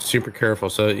had to be super careful.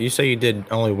 So you say you did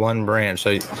only 1 branch.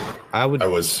 So I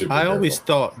always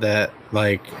thought that,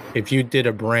 like, if you did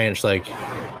a branch, like,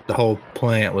 the whole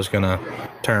plant was gonna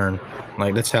turn.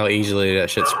 Like, that's how easily that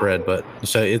shit spread. But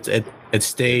so it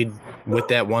stayed with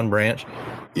that 1 branch.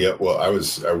 Yeah. Well, I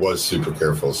was super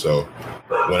careful. So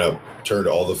went up, turned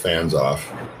all the fans off,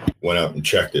 went up and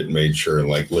checked it, and made sure, and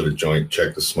like lit a joint,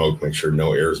 checked the smoke, make sure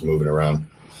no air is moving around.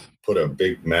 Put a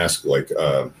big mask like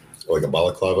a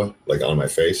balaclava like on my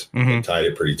face, and tied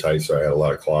it pretty tight, so I had a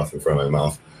lot of cloth in front of my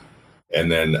mouth,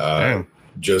 and then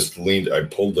just leaned. I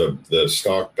pulled the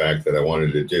stalk back that I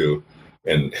wanted to do,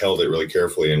 and held it really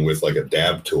carefully, and with like a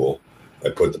dab tool, I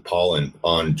put the pollen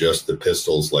on just the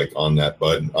pistils, like on that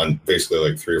bud, on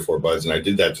basically like 3 or 4 buds, and I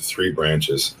did that to 3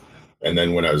 branches, and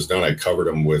then when I was done, I covered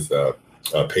them with a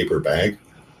paper bag,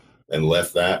 and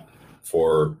left that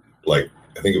for like,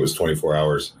 I think it was 24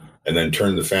 hours. And then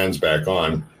turned the fans back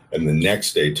on, and the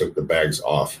next day took the bags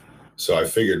off. So I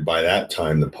figured by that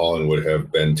time the pollen would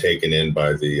have been taken in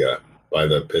by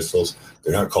the pistils.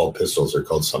 They're not called pistils; they're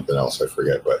called something else. I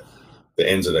forget, but the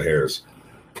ends of the hairs.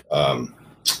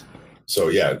 So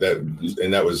yeah,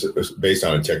 that was based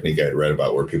on a technique I had read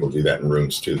about where people do that in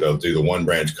rooms too. They'll do the 1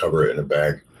 branch, cover it in a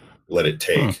bag, let it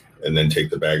take, and then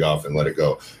take the bag off and let it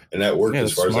go. And that worked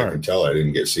as far as I can tell. I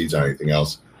didn't get seeds on anything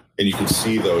else. And you could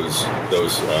see those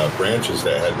branches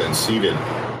that had been seeded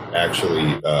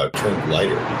actually turned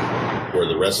lighter, where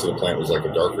the rest of the plant was like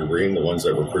a darker green. The ones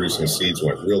that were producing seeds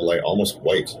went real light, almost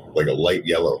white, like a light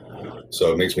yellow.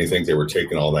 So it makes me think they were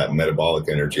taking all that metabolic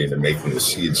energy into making the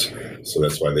seeds. So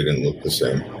that's why they didn't look the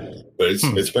same. But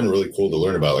it's been really cool to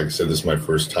learn about. Like I said, this is my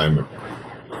first time.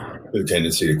 The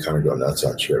tendency to kind of go nuts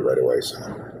on shit right away. So.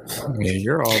 Yeah,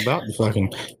 you're all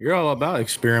about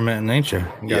experimenting, ain't you?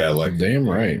 Yeah, like damn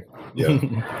right.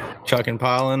 Yeah. Chucking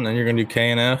pollen, and you're gonna do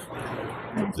KNF.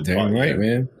 Damn right,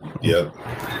 man. Yep.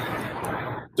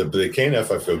 The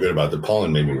KNF I feel good about. The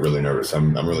pollen made me really nervous.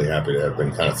 I'm really happy to have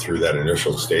been kind of through that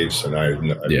initial stage, so now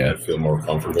I feel more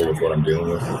comfortable with what I'm dealing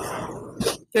with.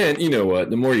 And you know what?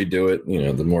 The more you do it,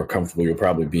 the more comfortable you'll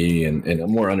probably be, and a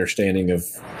more understanding of,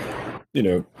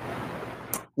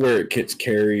 where it gets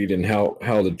carried and how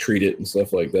to treat it and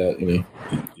stuff like that. I mean,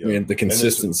 the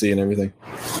consistency and everything.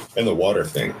 And the water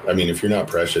thing. I mean, if you're not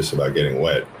precious about getting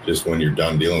wet, just when you're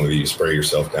done dealing with it, you spray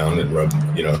yourself down and rub,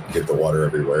 get the water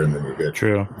everywhere, and then you're good.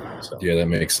 True. So, yeah, that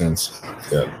makes sense.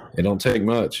 Yeah. It don't take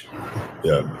much.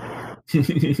 Yeah.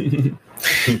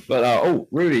 But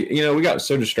Rudy, we got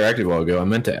so distracted a while ago. I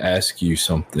meant to ask you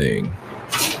something.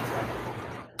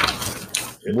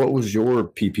 What was your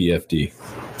PPFD?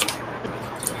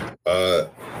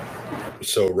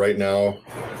 So right now,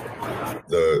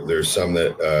 there's some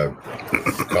that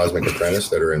Cosmic Apprentice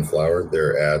that are in flower.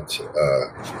 They're at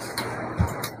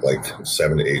like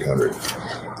 700 to 800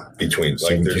 between.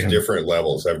 Like there's different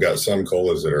levels. I've got some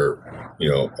colas that are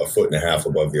a foot and a half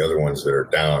above the other ones that are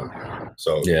down.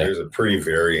 So there's a pretty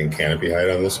varying canopy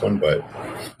height on this one, but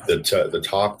the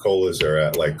top colas are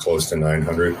at like close to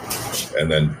 900,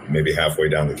 and then maybe halfway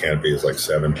down the canopy is like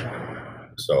 7.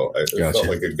 So it felt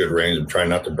like a good range. I'm trying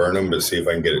not to burn them, but see if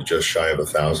I can get it just shy of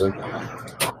 1,000.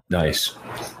 Nice.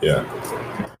 Yeah.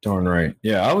 Darn right.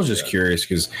 Yeah, I was just curious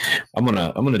because I'm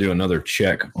gonna do another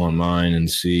check on mine and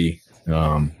see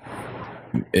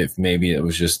if maybe it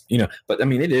was just But I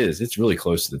mean, it's really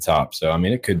close to the top, so I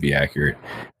mean, it could be accurate.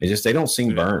 It's just they don't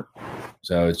seem burnt,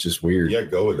 so it's just weird. Yeah,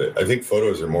 go with it. I think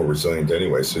photos are more resilient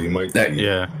anyway, so you might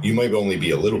you might only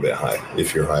be a little bit high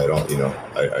if you're high at all.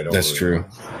 I don't. That's true.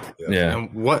 Yeah.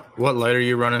 And what light are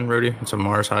you running, Rudy? It's a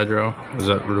Mars Hydro. Is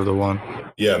that the one?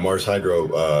 Yeah, Mars Hydro,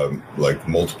 like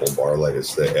multiple bar light.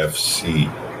 It's the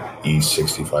FCE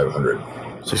 6500.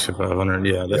 6500.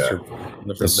 Yeah, that's a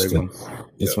big one.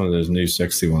 It's one of those new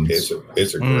sexy ones. It's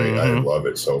a great. I love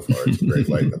it so far. It's a great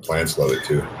light. And the plants love it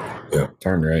too. Yeah.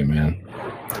 Darn right, man.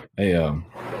 Hey,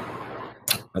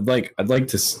 I'd like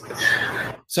to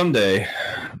someday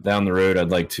down the road. I'd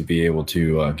like to be able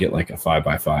to get like a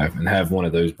 5x5 and have one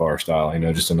of those bar style.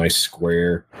 Just a nice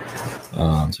square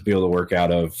to be able to work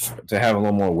out of, to have a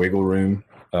little more wiggle room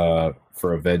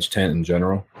for a veg tent in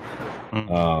general.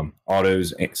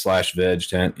 Autos / veg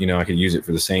tent. I could use it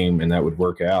for the same, and that would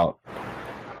work out.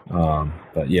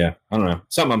 But yeah, I don't know.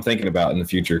 Something I'm thinking about in the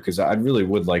future, because I really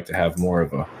would like to have more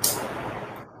of a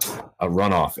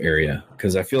runoff area,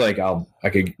 because I feel like I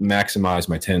could maximize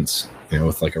my tents,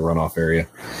 with like a runoff area.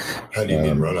 How do you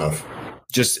mean runoff?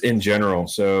 Just in general.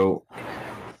 So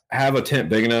have a tent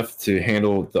big enough to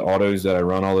handle the autos that I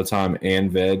run all the time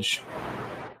and veg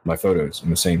my photos in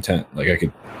the same tent. Like I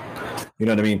could, you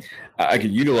know what I mean? I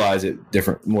could utilize it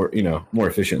more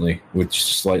efficiently with just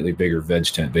a slightly bigger veg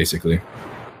tent, basically.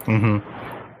 Mm-hmm.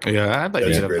 Yeah, I'd like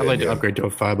to upgrade to a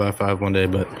 5x5 one day,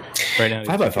 but right now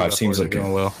 5x5 seems like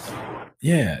going well.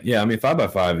 Yeah. I mean,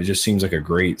 5x5 it just seems like a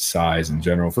great size in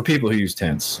general for people who use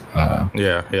tents.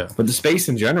 Yeah. But the space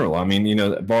in general, I mean,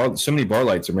 so many bar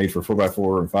lights are made for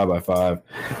 4x4 and 5x5.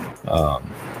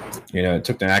 It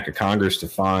took the act of Congress to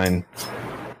find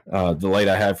the light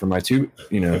I had for my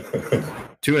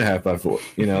 2.5 by 4.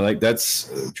 Like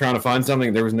that's trying to find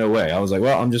something. There was no way. I was like,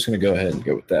 well, I'm just going to go ahead and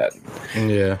go with that.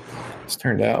 Yeah, it's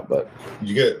turned out, but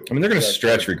they're going to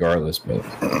stretch regardless. But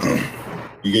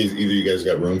you guys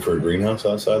got room for a greenhouse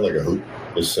outside, like a hoop,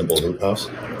 a simple hoop house?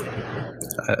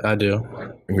 I do.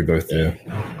 We both do.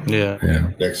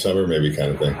 Yeah. Next summer, maybe,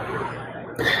 kind of thing.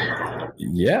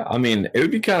 Yeah, I mean, it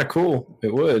would be kind of cool.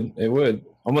 It would.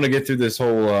 I'm going to get through this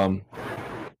whole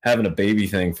having a baby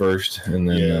thing first, and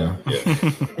then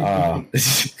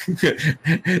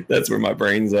that's where my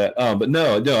brain's at. But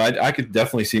no, I could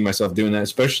definitely see myself doing that,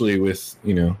 especially with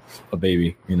a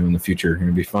baby. In the future,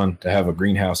 it'd be fun to have a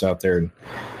greenhouse out there and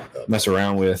mess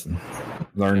around with and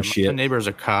learn shit. My neighbor's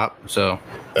a cop, so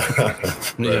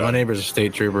my neighbor's a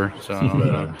state trooper, so I don't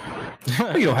know.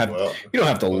 You don't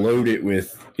have to load it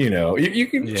with you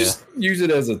can just use it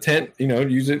as a tent,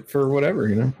 use it for whatever,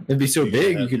 it'd be so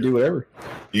big you could do whatever.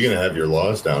 You're gonna have your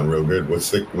laws down real good. What's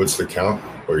the count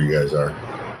where you guys are?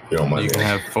 You don't mind? You can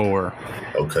have 4.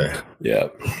 Okay. Yeah,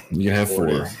 you can have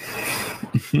 4.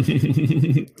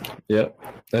 Yep,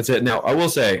 that's it. Now I will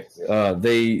say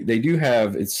they do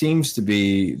have, it seems to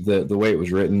be the way it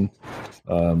was written.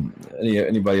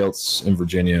 Anybody else in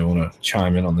Virginia want to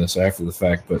chime in on this after the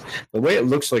fact, but the way it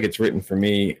looks like it's written for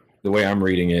me, the way I'm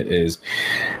reading it is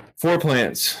 4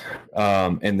 plants,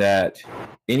 and that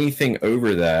anything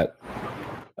over that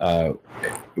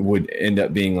would end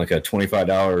up being like a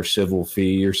 $25 civil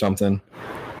fee or something.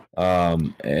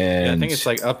 And I think it's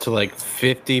like up to like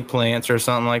 50 plants or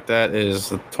something like that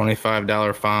is a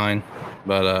 $25 fine.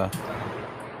 But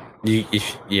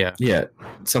Yeah,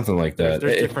 something like that.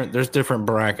 There's different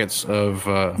brackets of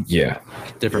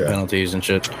different penalties and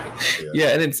shit. Yeah,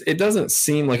 and it doesn't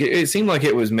seem like it seemed like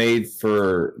it was made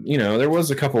for, there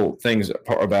was a couple things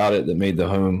about it that made the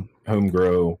home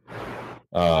grow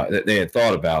that they had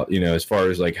thought about, as far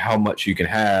as like how much you can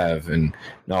have and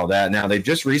all that. Now they've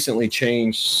just recently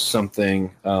changed something.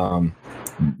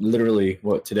 Literally,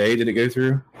 today did it go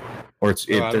through? Or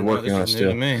they're working on it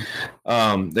still.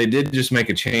 They did just make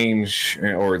a change,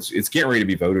 or it's getting ready to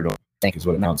be voted on, I think is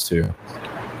what it amounts to.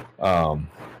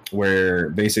 Where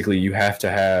basically you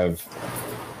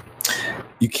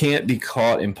can't be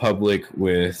caught in public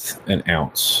with an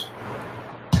ounce.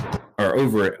 Or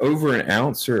over an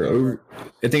ounce, or over.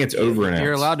 I think it's over an ounce.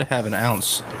 You're allowed to have an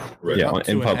ounce. Right. Yeah,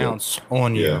 in public. An ounce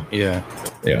on you. Yeah.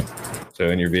 So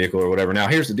in your vehicle or whatever. Now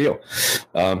here's the deal.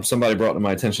 Somebody brought to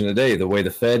my attention today the way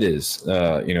the Fed is.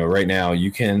 Right now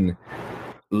you can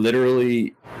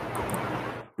literally.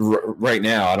 Right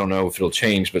now, I don't know if it'll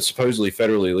change, but supposedly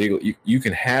federally legal, you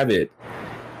can have it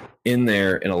in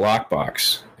there in a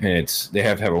lockbox, and they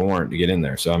have to have a warrant to get in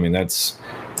there. So I mean, that's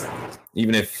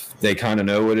even if they kind of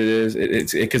know what it is,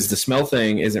 it's because the smell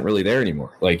thing isn't really there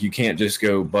anymore. Like you can't just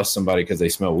go bust somebody because they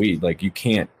smell weed. Like you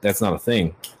can't. That's not a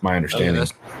thing. My understanding.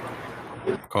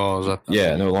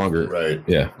 No longer. Right.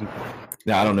 Yeah.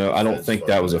 Now I don't know. I don't think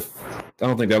that was a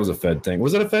Fed thing.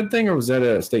 Was it a Fed thing or was that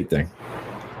a state thing?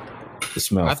 The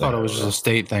smell. I thought it was just a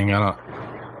state thing. I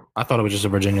thought it was just a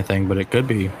Virginia thing, but it could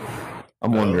be.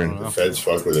 I'm wondering. The Feds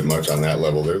fuck with it much on that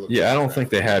level. I don't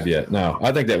think they have yet. No,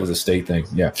 I think that was a state thing.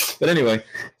 Yeah. But anyway,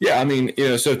 I mean,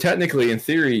 so technically, in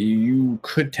theory, you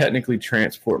could technically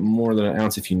transport more than an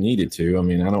ounce if you needed to. I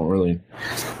mean, I don't really,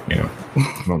 I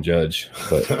don't judge.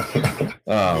 But,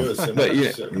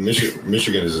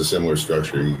 Michigan is a similar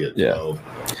structure. You get 12.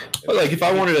 But like if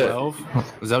I wanted to. 12?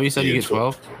 Is that what you said? You get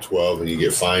 12? 12, and you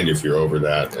get fined if you're over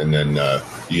that. And then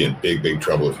you get big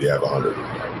trouble if you have 100.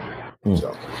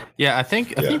 So, I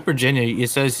think Virginia,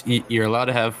 it says you're allowed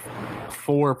to have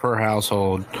 4 per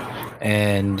household,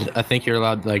 and I think you're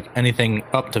allowed like anything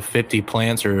up to 50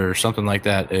 plants or something like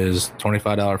that is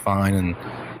 $25 fine. And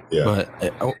but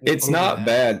it's not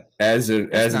bad as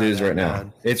it is right now.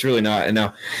 It's really not. And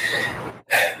now,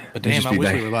 but damn, I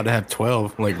wish we were allowed to have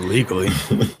 12 like legally.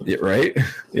 Right?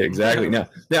 Yeah, exactly. Now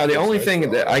the only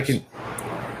thing that I can.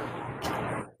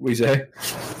 What do you say?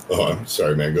 Oh, I'm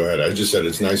sorry, man. Go ahead. I just said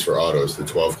it's nice for autos, the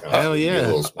 12 count. Hell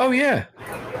yeah. Oh, yeah.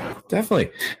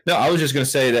 Definitely. No, I was just going to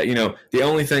say that, the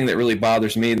only thing that really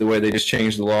bothers me, the way they just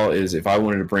changed the law, is if I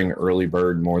wanted to bring early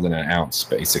bird more than an ounce,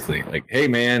 basically. Like, hey,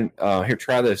 man, here,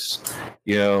 try this.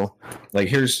 Like,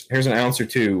 here's an ounce or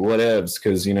two, whatevs,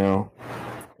 because,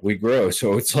 we grow.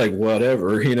 So it's like,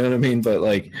 whatever, you know what I mean? But,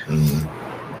 like,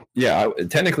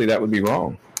 technically that would be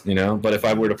wrong, But if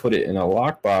I were to put it in a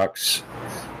lockbox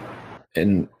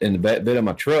in the bed of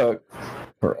my truck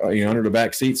or under the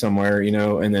back seat somewhere,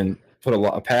 and then put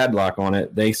a padlock on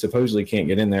it, they supposedly can't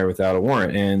get in there without a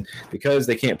warrant. And because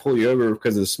they can't pull you over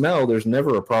because of the smell, there's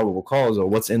never a probable cause of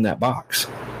what's in that box.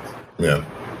 Yeah.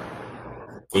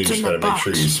 You just got to make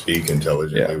sure you speak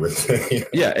intelligently with it.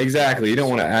 Yeah, exactly. You don't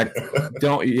want to act. You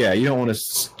don't want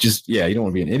to you don't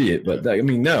want to be an idiot. But I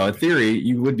mean, no, in theory,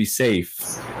 you would be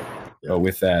safe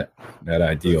with that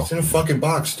ideal. It's in a fucking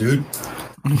box, dude.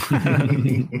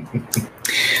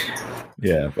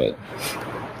 Yeah, but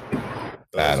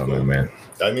I don't know, man.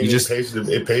 I mean,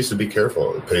 it pays to be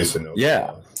careful. It pays to know.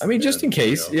 Yeah, I mean, just in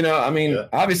case,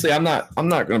 obviously, I'm not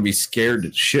going to be scared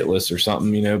shitless or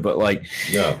something, but like,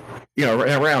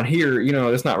 around here,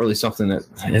 it's not really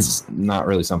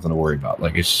something to worry about.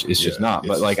 Like, it's just not.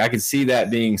 But like, I could see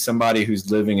that being somebody who's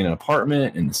living in an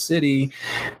apartment in the city,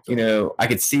 I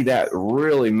could see that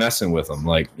really messing with them.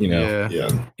 Like,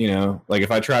 like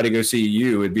if I try to go see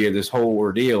you, it'd be this whole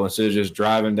ordeal instead of just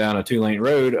driving down a 2-lane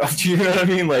road. You know what I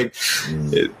mean? Like,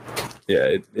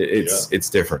 it's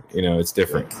different. It's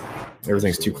different.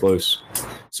 Everything's too close.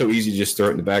 So easy to just throw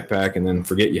it in the backpack and then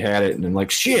forget you had it and then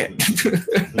like shit.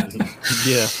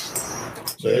 Yeah.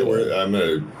 So hey, I'm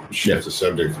gonna shift the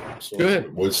subject. So go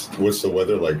ahead. What's the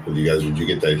weather like with you guys? Did you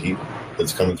get that heat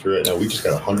that's coming through right now? We just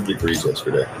got 100 degrees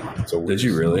yesterday. So did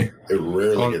you really? It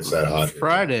rarely gets that hot.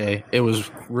 Friday, it was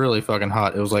really fucking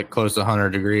hot. It was like close to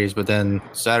 100 degrees. But then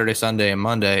Saturday, Sunday, and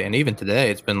Monday, and even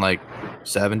today, it's been like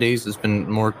 70s. It's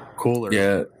been more cooler.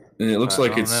 Yeah. And it looks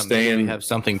like it's staying. Maybe we have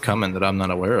something coming that I'm not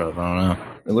aware of. I don't know.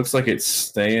 It looks like it's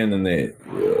staying in the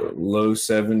low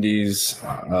 70s,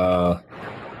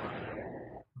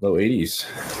 low 80s.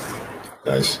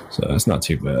 Nice. So that's not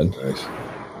too bad. Nice.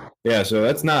 Yeah, so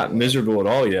that's not miserable at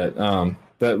all yet.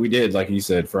 But we did, like you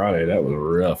said, Friday. That was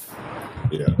rough.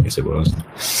 Yeah. Yes, it was.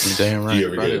 You're damn right. Do you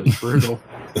ever Friday get was brutal.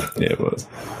 Yeah, it was.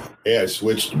 Yeah, I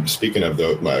switched. Speaking of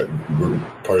my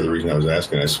part of the reason I was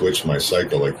asking, I switched my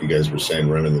cycle, like you guys were saying,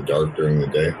 run in the dark during the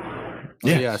day.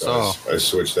 Yeah, So I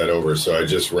switched that over. So I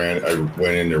just ran. I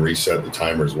went in to reset the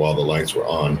timers while the lights were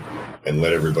on, and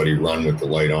let everybody run with the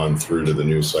light on through to the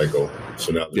new cycle.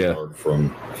 So now they're dark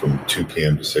from 2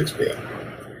 p.m. to 6 p.m.,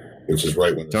 which is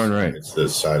right when the sun hits the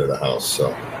side of the house.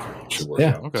 So it should work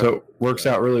out. Okay. So it works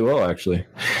out really well, actually.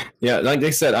 Yeah, like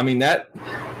they said, I mean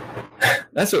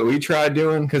that's what we tried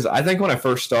doing, because I think when I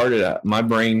first started, my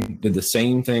brain did the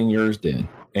same thing yours did,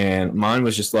 and mine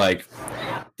was just like,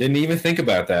 didn't even think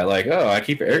about that. Like, oh, I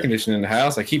keep air conditioning in the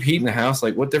house, I keep heating the house.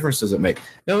 Like, what difference does it make?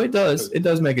 No, it does. It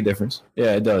does make a difference.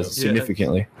 Yeah, it does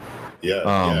significantly. Yeah,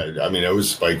 I mean, I was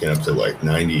spiking up to like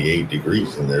 98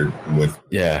 degrees in there with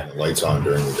the lights on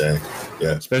during the day.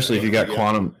 Yeah, especially if you got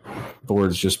quantum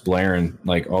boards just blaring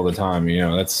like all the time. You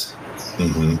know, that's.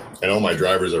 Mm-hmm. And all my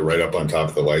drivers are right up on top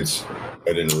of the lights.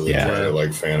 I didn't really try to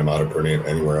like fan them out or put it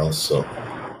anywhere else. So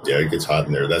yeah, it gets hot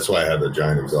in there. That's why I have a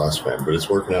giant exhaust fan. But it's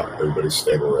working out. Everybody's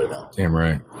stable right now. Damn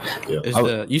right.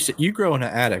 Yeah. You grow in an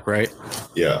attic, right?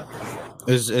 Yeah.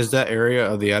 Is that area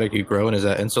of the attic you grow in, is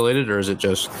that insulated, or is it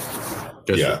just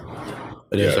yeah.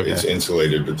 It is, okay. It's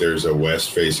insulated, but there's a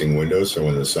west-facing window, so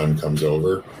when the sun comes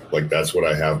over, like that's what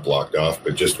I have blocked off.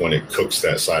 But just when it cooks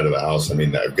that side of the house, I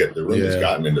mean, the room has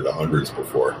gotten into the hundreds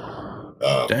before.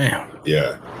 Damn.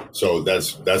 Yeah. So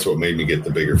that's what made me get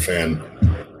the bigger fan,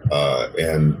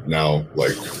 and now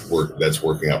like that's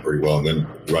working out pretty well. And then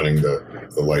running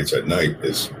the lights at night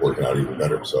is working out even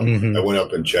better. So I went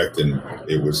up and checked, and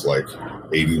it was like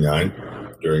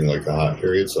 89 during like the hot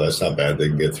period. So that's not bad. They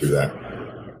can get through that.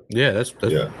 Yeah, that's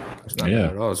not bad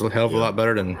at all. It's a hell of a lot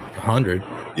better than 100.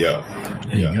 Yeah,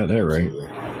 you got that right. Absolutely.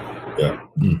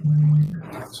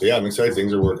 Yeah. So yeah, I'm excited.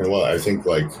 Things are working well. I think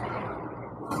like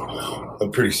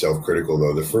I'm pretty self-critical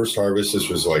though. The first harvest, this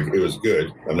was like, it was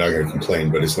good. I'm not going to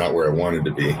complain, but it's not where I wanted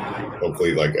to be.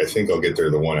 Hopefully, like I think I'll get there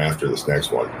the one after this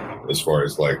next one. As far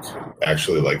as like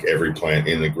actually like every plant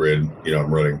in the grid, you know,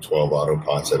 I'm running 12 auto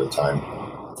pots at a time.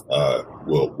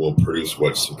 Will produce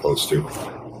what's supposed to.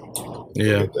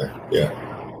 Yeah.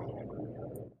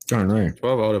 Darn right.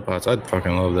 12 autopots. I'd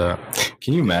fucking love that.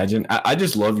 Can you imagine? I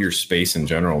just love your space in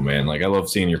general, man. Like, I love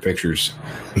seeing your pictures.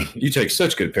 You take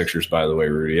such good pictures, by the way,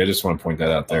 Rudy. I just want to point that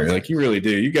out there. Like, you really do.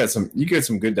 You got some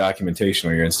good documentation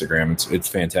on your Instagram. It's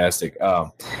fantastic.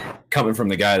 Coming from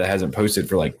the guy that hasn't posted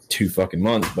for like 2 fucking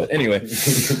months. But anyway,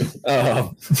 I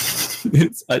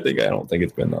don't think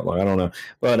it's been that long. I don't know.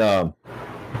 But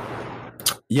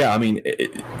yeah, I mean,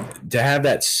 to have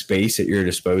that space at your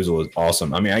disposal is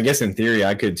awesome. I mean, I guess in theory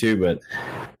I could too, but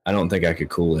I don't think I could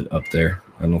cool it up there.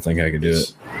 I don't think I could do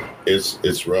it.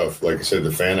 It's rough. Like I said,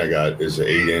 the fan I got is an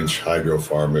 8-inch hydro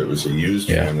farm. It was a used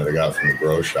fan that I got from the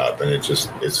grow shop, and it's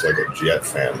like a jet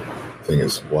fan. Thing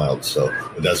is wild. So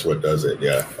that's what does it.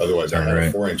 Yeah. Otherwise, I had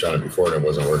a 4-inch on it before, and it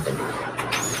wasn't working.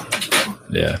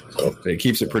 Yeah, so it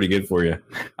keeps it pretty good for you.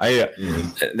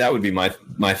 That would be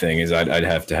my thing is I'd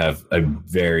have to have a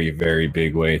very, very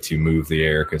big way to move the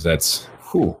air, because that's,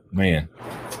 man.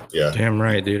 Yeah. Damn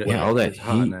right, dude. Yeah, all that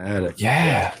hot in the attic.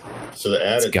 Yeah. So the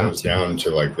attic goes down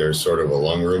to like there's sort of a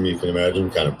lung room, you can imagine,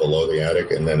 kind of below the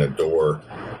attic, and then a door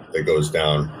that goes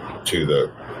down to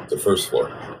the first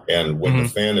floor. And when the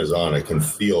fan is on, I can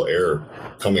feel air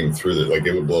coming through like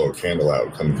it would blow a candle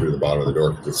out coming through the bottom of the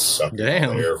door, because it's sucking the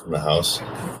air from the house.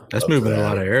 That's moving a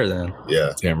lot of air then.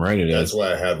 Yeah. Damn right it is. That's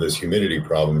why I have this humidity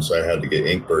problem. So I had to get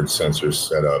Inkbird sensors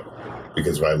set up,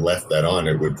 because if I left that on,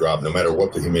 it would drop. No matter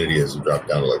what the humidity is, it dropped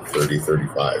down to like 30,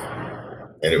 35.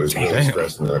 And it was really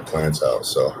stressing the plants out.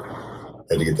 So I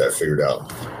had to get that figured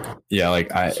out. Yeah, like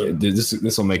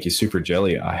this will make you super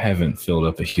jelly. I haven't filled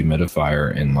up a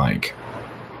humidifier in like,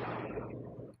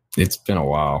 it's been a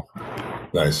while.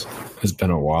 Nice. It's been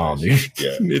a while, dude.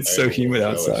 Yeah. It's so humid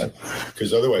outside.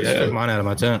 Because otherwise, I took mine out of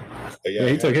my tent. Yeah,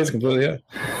 he took his completely out.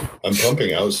 I'm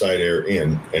pumping outside air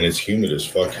in, and it's humid as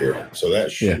fuck here. So that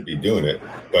should be doing it.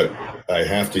 But I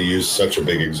have to use such a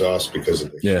big exhaust because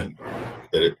of the heat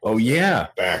that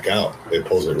it back out. It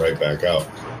pulls it right back out.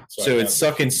 So it's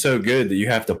sucking so good that you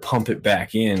have to pump it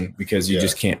back in, because you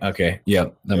just can't. Okay. Yeah,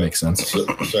 that makes sense. So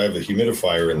I have the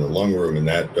humidifier in the lung room, and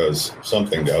that does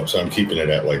something to help. So I'm keeping it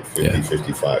at like 50,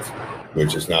 55,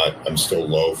 which is not, I'm still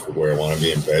low for where I want to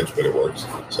be in veg, but it works.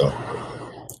 So.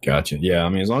 Gotcha. Yeah. I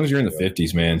mean, as long as you're in the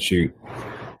 50s, man, shoot.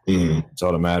 That's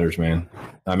all that matters, man.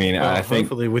 I mean, I think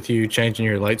hopefully with you changing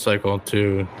your light cycle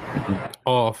to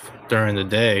off during the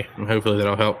day, hopefully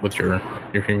that'll help with your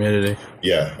humidity.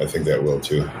 Yeah, I think that will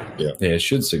too. Yeah, it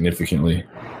should significantly.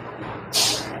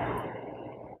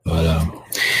 But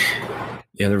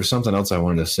Yeah, there was something else I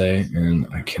wanted to say, and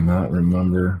I cannot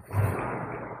remember.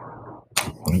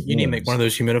 You need to make one of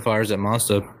those humidifiers that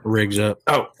Monster rigs up.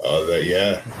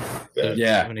 Yeah.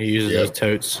 When he uses those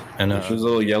totes. And those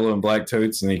little yellow and black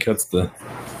totes, and he cuts the...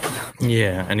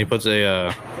 Yeah, and he puts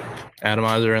a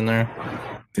atomizer in there.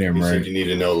 Damn right. Said you need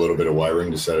to know a little bit of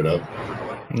wiring to set it up.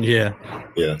 Yeah.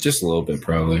 Yeah. Just a little bit,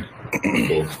 probably.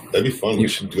 Cool. That'd be fun. We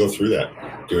should go through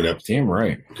that. Do an episode. Damn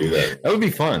right. Do that. That would be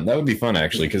fun. That would be fun,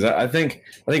 actually, because I think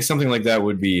something like that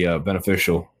would be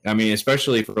beneficial. I mean,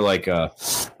 especially for like a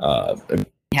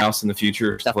house in the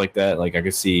future, stuff like that. Like I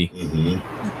could see,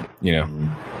 you know,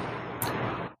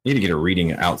 need to get a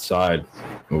reading outside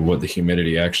of what the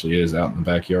humidity actually is out in the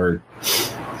backyard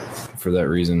for that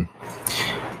reason.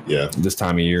 Yeah. This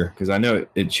time of year, because I know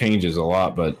it changes a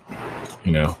lot, but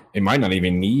you know, it might not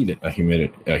even need a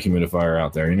humidifier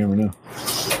out there. You never know.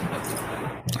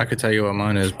 I could tell you what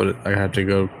mine is, but I have to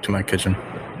go to my kitchen.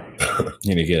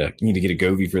 You need to get a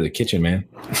Govee for the kitchen, man.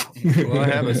 Well,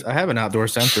 I have an outdoor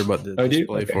sensor, but the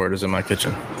display for it is in my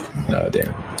kitchen. Oh,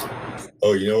 damn.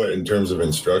 Oh, you know what? In terms of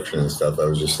instruction and stuff, I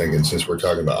was just thinking, since we're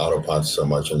talking about autopots so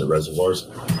much in the reservoirs,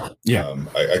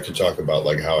 I could talk about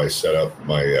like how I set up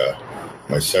my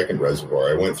my second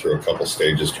reservoir. I went through a couple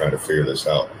stages trying to figure this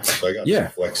out. So I got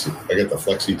the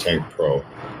Flexi Tank Pro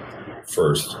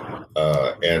first,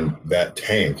 and that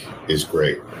tank is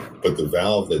great, but the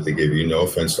valve that they give you, no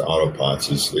offense to autopots,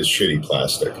 is shitty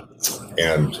plastic,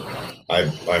 and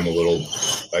I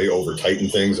over tighten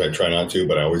things. I try not to,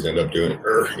 but I always end up doing it,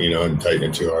 and tighten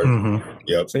it too hard.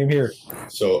 Yep. Same here.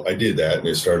 So I did that and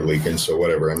it started leaking. So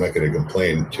whatever, I'm not going to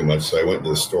complain too much. So I went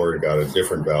to the store and got a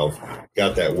different valve,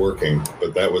 got that working,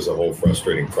 but that was a whole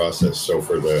frustrating process. So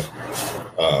for the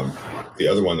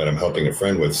other one that I'm helping a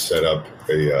friend with, set up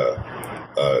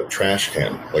a trash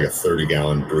can, like a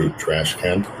 30-gallon brute trash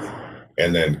can,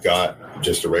 and then got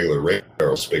just a regular rain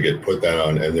barrel spigot, put that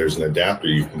on, and there's an adapter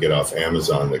you can get off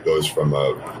Amazon that goes from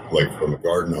a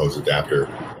garden hose adapter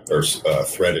or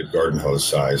threaded garden hose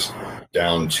size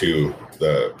down to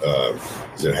the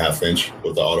is it ½ inch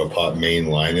what the autopot main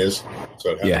line is,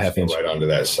 so it has to go right onto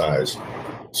that size.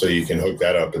 So you can hook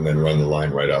that up and then run the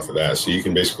line right off of that. So you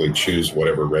can basically choose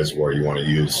whatever reservoir you want to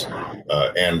use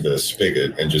and the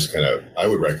spigot, and just kind of, I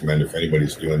would recommend if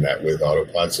anybody's doing that with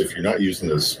autopots, if you're not using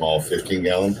the small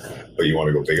 15-gallon, but you want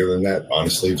to go bigger than that,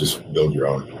 honestly, just build your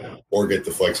own. Or get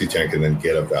the Flexi Tank and then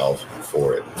get a valve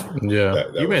for it. Yeah.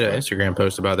 That you made an Instagram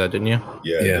post about that, didn't you?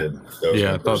 Yeah, I did. That was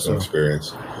my personal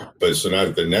experience. But so now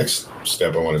the next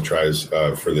step I want to try is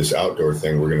for this outdoor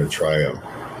thing, we're going to try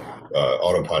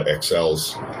Autopot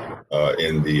XLs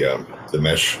in the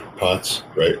mesh pots,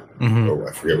 right? Or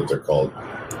I forget what they're called.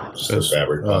 Just the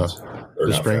fabric pots.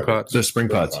 The spring pots. The spring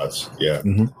pots. Yeah.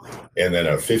 And then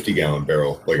a 50-gallon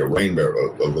barrel, like a rain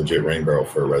barrel, a legit rain barrel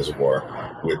for a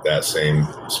reservoir with that same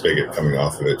spigot coming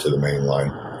off of it to the main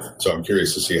line. So I'm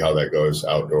curious to see how that goes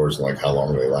outdoors and like how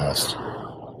long they last.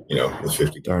 With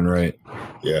 50. Darn right.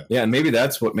 Yeah. Yeah, and maybe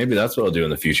that's what I'll do in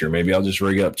the future. Maybe I'll just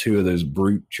rig up 2 of those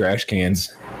brute trash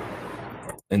cans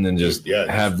and then just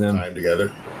have them time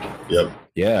together. Yep.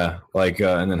 Yeah,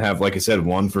 and then have, like I said,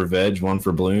 one for veg, one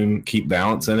for bloom. Keep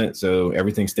balance in it so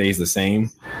everything stays the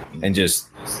same, and just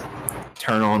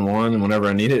turn on one whenever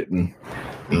I need it. And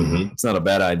it's not a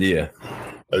bad idea.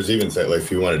 I was even saying, like,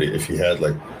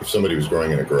 if somebody was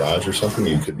growing in a garage or something,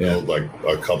 you could build like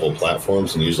a couple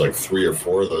platforms and use like 3 or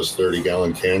 4 of those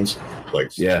 30-gallon cans,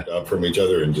 up from each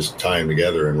other, and just tie them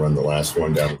together and run the last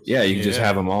one down. Yeah, you can just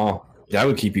have them all. That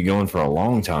would keep you going for a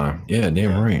long time. Yeah,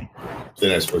 damn right.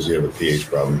 Then I suppose you have a pH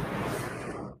problem.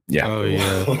 Yeah. Oh,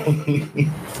 yeah.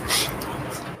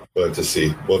 We'll have to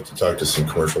see. We'll have to talk to some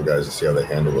commercial guys to see how they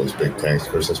handle those big tanks.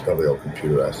 Of course, that's probably all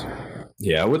computerized.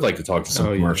 Yeah, I would like to talk to some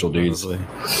commercial dudes.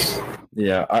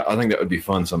 Yeah, I think that would be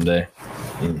fun someday.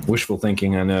 Wishful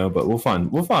thinking, I know, but we'll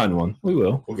find one. We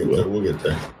will. We'll get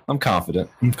there. I'm confident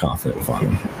we'll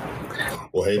find one.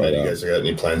 Well, hey, man, you guys got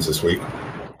any plans this week?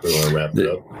 We want to wrap it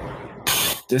up.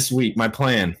 This week, my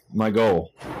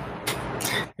goal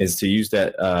is to use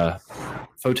that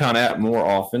Photon app more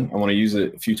often. I want to use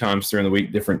it a few times during the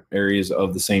week, different areas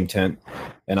of the same tent.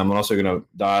 And I'm also going to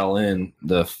dial in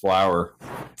the flower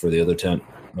for the other tent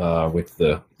with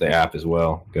the app as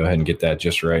well. Go ahead and get that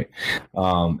just right.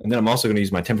 And then I'm also going to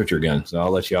use my temperature gun. So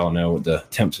I'll let you all know what the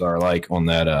temps are like on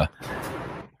that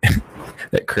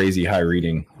that crazy high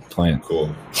reading plant.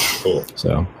 Cool.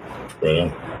 So, right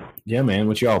on. Yeah, man.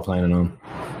 What y'all planning on?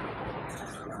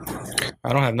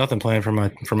 I don't have nothing planned for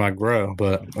my grow,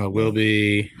 but I will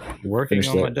be working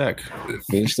on my deck.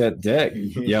 Finish that deck.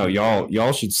 Yo,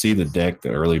 y'all should see the deck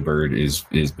that Early Bird is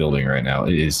building right now.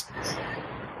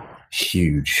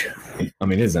 Huge. I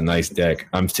mean, it is a nice deck.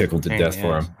 I'm tickled to death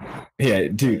for him. Yeah,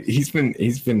 dude, he's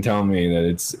been telling me that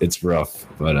it's rough,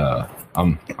 but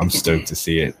I'm stoked to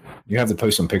see it. You have to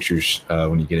post some pictures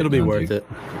when you get it. It'll be worth it.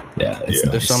 Yeah, it's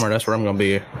nice. This summer, that's where I'm gonna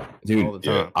be. Dude, all the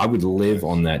time. I would live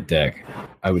on that deck.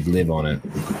 I would live on it.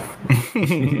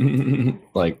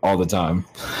 Like all the time.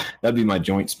 That'd be my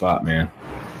joint spot, man.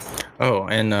 Oh,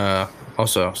 and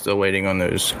also still waiting on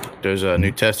those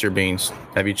new tester beans.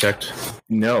 Have you checked?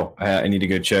 No, I need to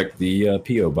go check the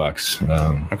PO box.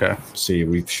 Okay. See,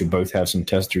 we should both have some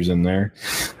testers in there.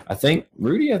 I think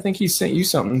Rudy, he sent you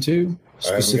something too,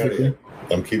 specifically.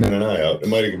 I'm keeping an eye out. It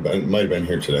might have been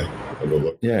here today. I'll go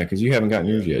look. Yeah, because you haven't gotten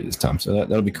yours yet this time, so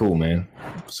that'll be cool, man.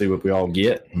 See what we all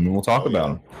get, and then we'll talk about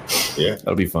them. Yeah,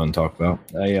 that'll be fun to talk about.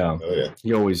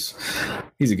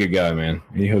 He's a good guy, man.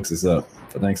 He hooks us up.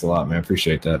 So thanks a lot, man.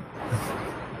 Appreciate that.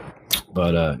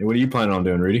 But what are you planning on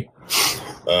doing, Rudy?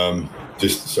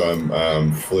 Just so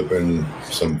I'm flipping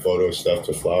some photo stuff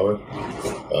to Flower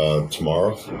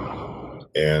tomorrow,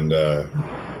 and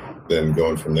then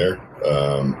going from there.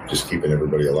 Just keeping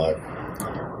everybody alive.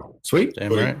 Sweet.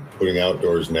 Putting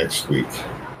outdoors next week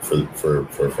for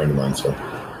a friend of mine. So.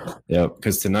 Yeah,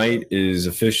 because tonight is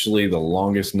officially the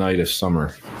longest night of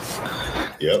summer.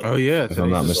 Yep. Oh yeah, if I'm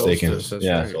not mistaken.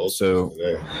 Yeah. Right. So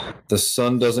today. The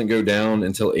sun doesn't go down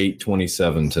until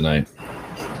 8:27 tonight.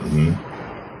 Mm-hmm.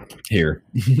 Here.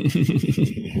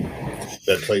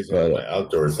 That plays into my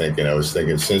outdoor thinking. I was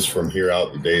thinking since from here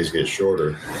out the days get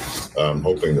shorter, I'm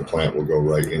hoping the plant will go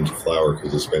right into flower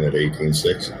because it's been at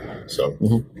 18.6. So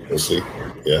we'll see.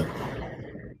 Yeah.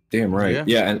 Damn right.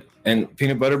 Yeah. And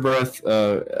peanut butter breath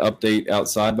update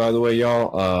outside, by the way,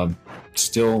 y'all.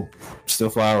 Still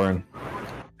flowering.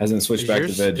 Hasn't switched back to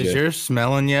veg yet. Is yours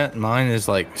smelling yet? Mine is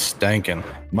like stanking.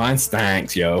 Mine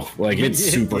stanks, yo. Like it's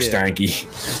super stanky.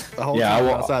 The whole time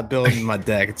outside building my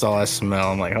deck, it's all I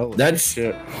smell. I'm like, holy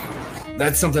shit.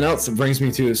 That's something else that brings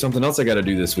me to something else I got to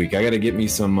do this week. I got to get me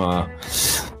some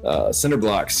cinder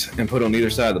blocks and put on either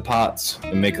side of the pots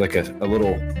and make like a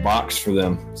little box for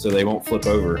them so they won't flip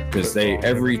over. Because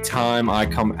every time I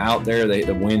come out there,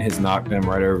 the wind has knocked them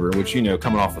right over. Which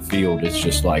coming off the field, it's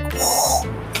just like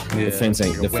the fence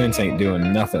ain't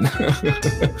doing nothing.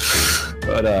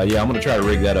 But I'm gonna try to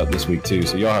rig that up this week too.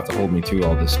 So y'all have to hold me to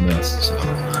all this mess. So.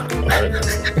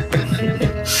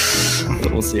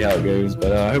 We'll see how it goes,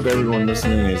 but I hope everyone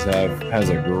listening has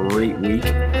a great week.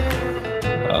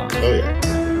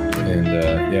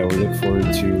 And we look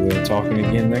forward to talking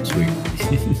again next week.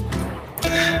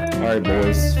 All right,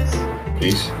 boys.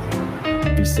 Peace.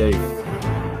 Be safe.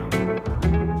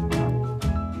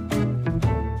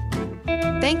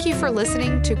 Thank you for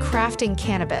listening to Crafting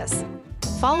Cannabis.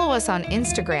 Follow us on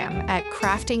Instagram at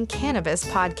Crafting Cannabis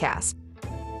Podcast,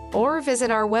 or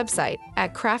visit our website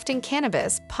at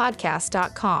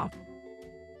craftingcannabispodcast.com.